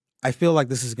 I feel like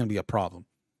this is going to be a problem.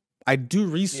 I do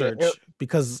Yeah. research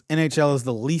because NHL is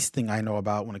the least thing I know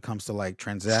about when it comes to like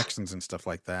transactions and stuff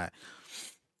like that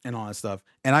and all that stuff.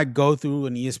 And I go through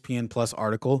an ESPN Plus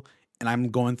article and I'm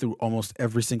going through almost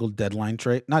every single deadline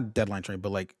trade, not deadline trade,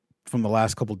 but like from the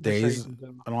last couple The days trades in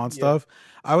general. and all that Yeah. stuff.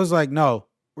 I was like, no,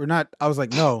 we're not. I was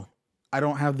like, no, I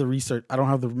don't have the research. I don't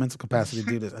have the mental capacity to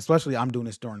do this, especially I'm doing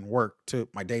this during work too,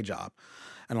 my day job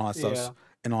and all that stuff. Yeah.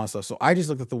 And all that stuff. So I just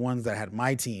looked at the ones that had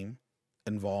my team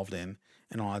involved in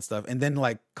and all that stuff. And then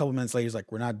like a couple minutes later, he's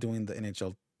like, we're not doing the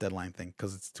NHL deadline thing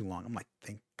because it's too long. I'm like,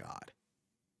 thank God.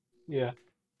 Yeah.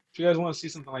 If you guys want to see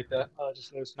something like that,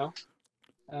 just let us know.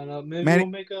 And maybe Manny,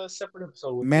 we'll make a separate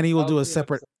episode with Manny it. will do a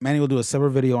separate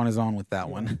video on his own with that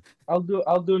one. I'll do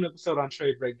an episode on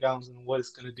trade breakdowns and what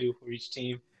it's gonna do for each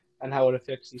team and how it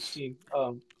affects each team.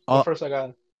 But All, first I I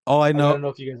gotta know, know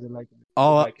if you guys would like it.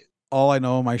 all I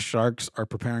know, my Sharks are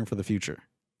preparing for the future.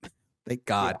 Thank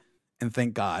God. Yeah. And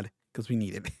thank God because we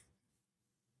need it.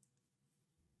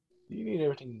 You need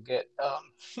everything you get.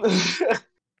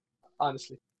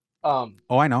 Honestly. Oh,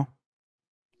 I know.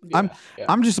 Yeah,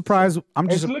 I'm just surprised.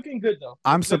 It's looking good though.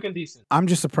 It's looking decent. I'm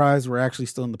just surprised we're actually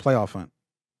still in the playoff hunt.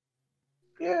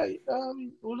 Yeah.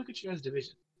 We'll look at you guys'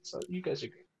 division. So you guys are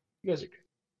great. You guys are great.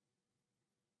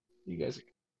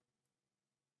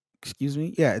 Excuse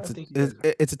me. Yeah,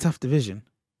 it's a tough division.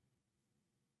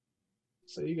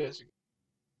 So you guys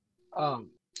are.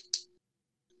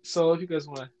 So if you guys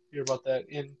want to hear about that,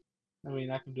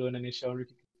 I can do an NHL.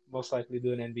 Ricky can most likely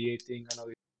do an NBA thing. I know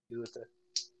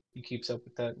he keeps up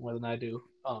with that more than I do.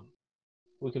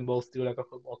 We can both do like a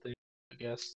football thing, I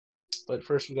guess. But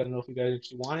first, we gotta know if you guys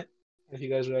actually want it, and if you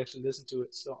guys would actually listen to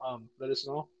it. So let us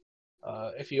know.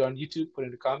 If you're on YouTube, put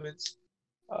in the comments.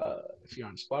 If you're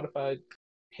on Spotify,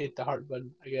 hit the heart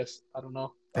button. I guess I don't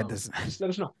know. That doesn't. Just let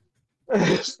us know.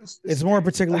 It's more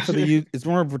particularly for the It's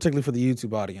more particularly for the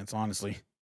YouTube audience, honestly.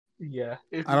 Yeah,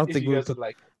 I don't think we'll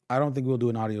like. I don't think we'll do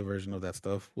an audio version of that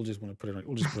stuff. We'll just put it on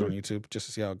YouTube just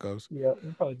to see how it goes. Yeah,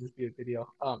 it'll probably just be a video.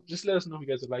 Just let us know if you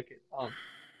guys would like it.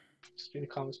 Just in the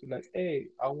comments, be like, hey,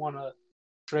 I want a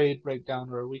trade breakdown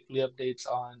or weekly updates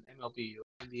on MLB or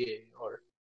NBA or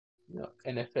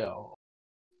NFL,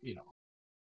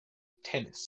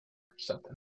 tennis or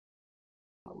something.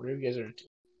 Whatever you guys are into.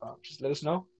 Just let us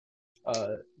know.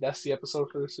 That's the episode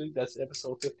for this week. That's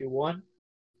episode 51.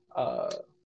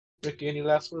 Ricky, any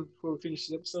last words before we finish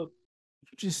this episode?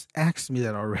 You just asked me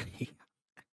that already.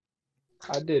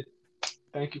 I did.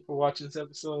 Thank you for watching this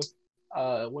episode.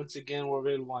 Once again, we're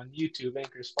available on YouTube,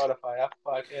 Anchor, Spotify, Apple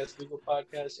Podcasts, Google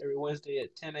Podcasts every Wednesday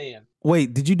at 10 a.m.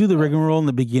 Wait, did you do the rigmarole in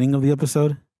the beginning of the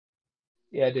episode?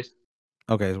 Yeah, I did.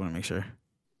 Okay, I just want to make sure.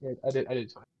 Yeah, I did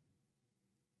fine.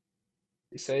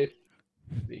 Be safe.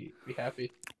 Be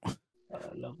happy.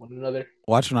 Love one another.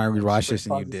 Watch when I rewatch this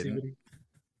and you didn't.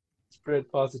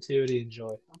 Spread positivity and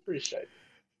joy. I'm pretty shy.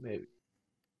 Maybe.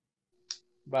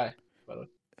 Bye. By the way.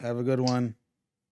 Have a good one.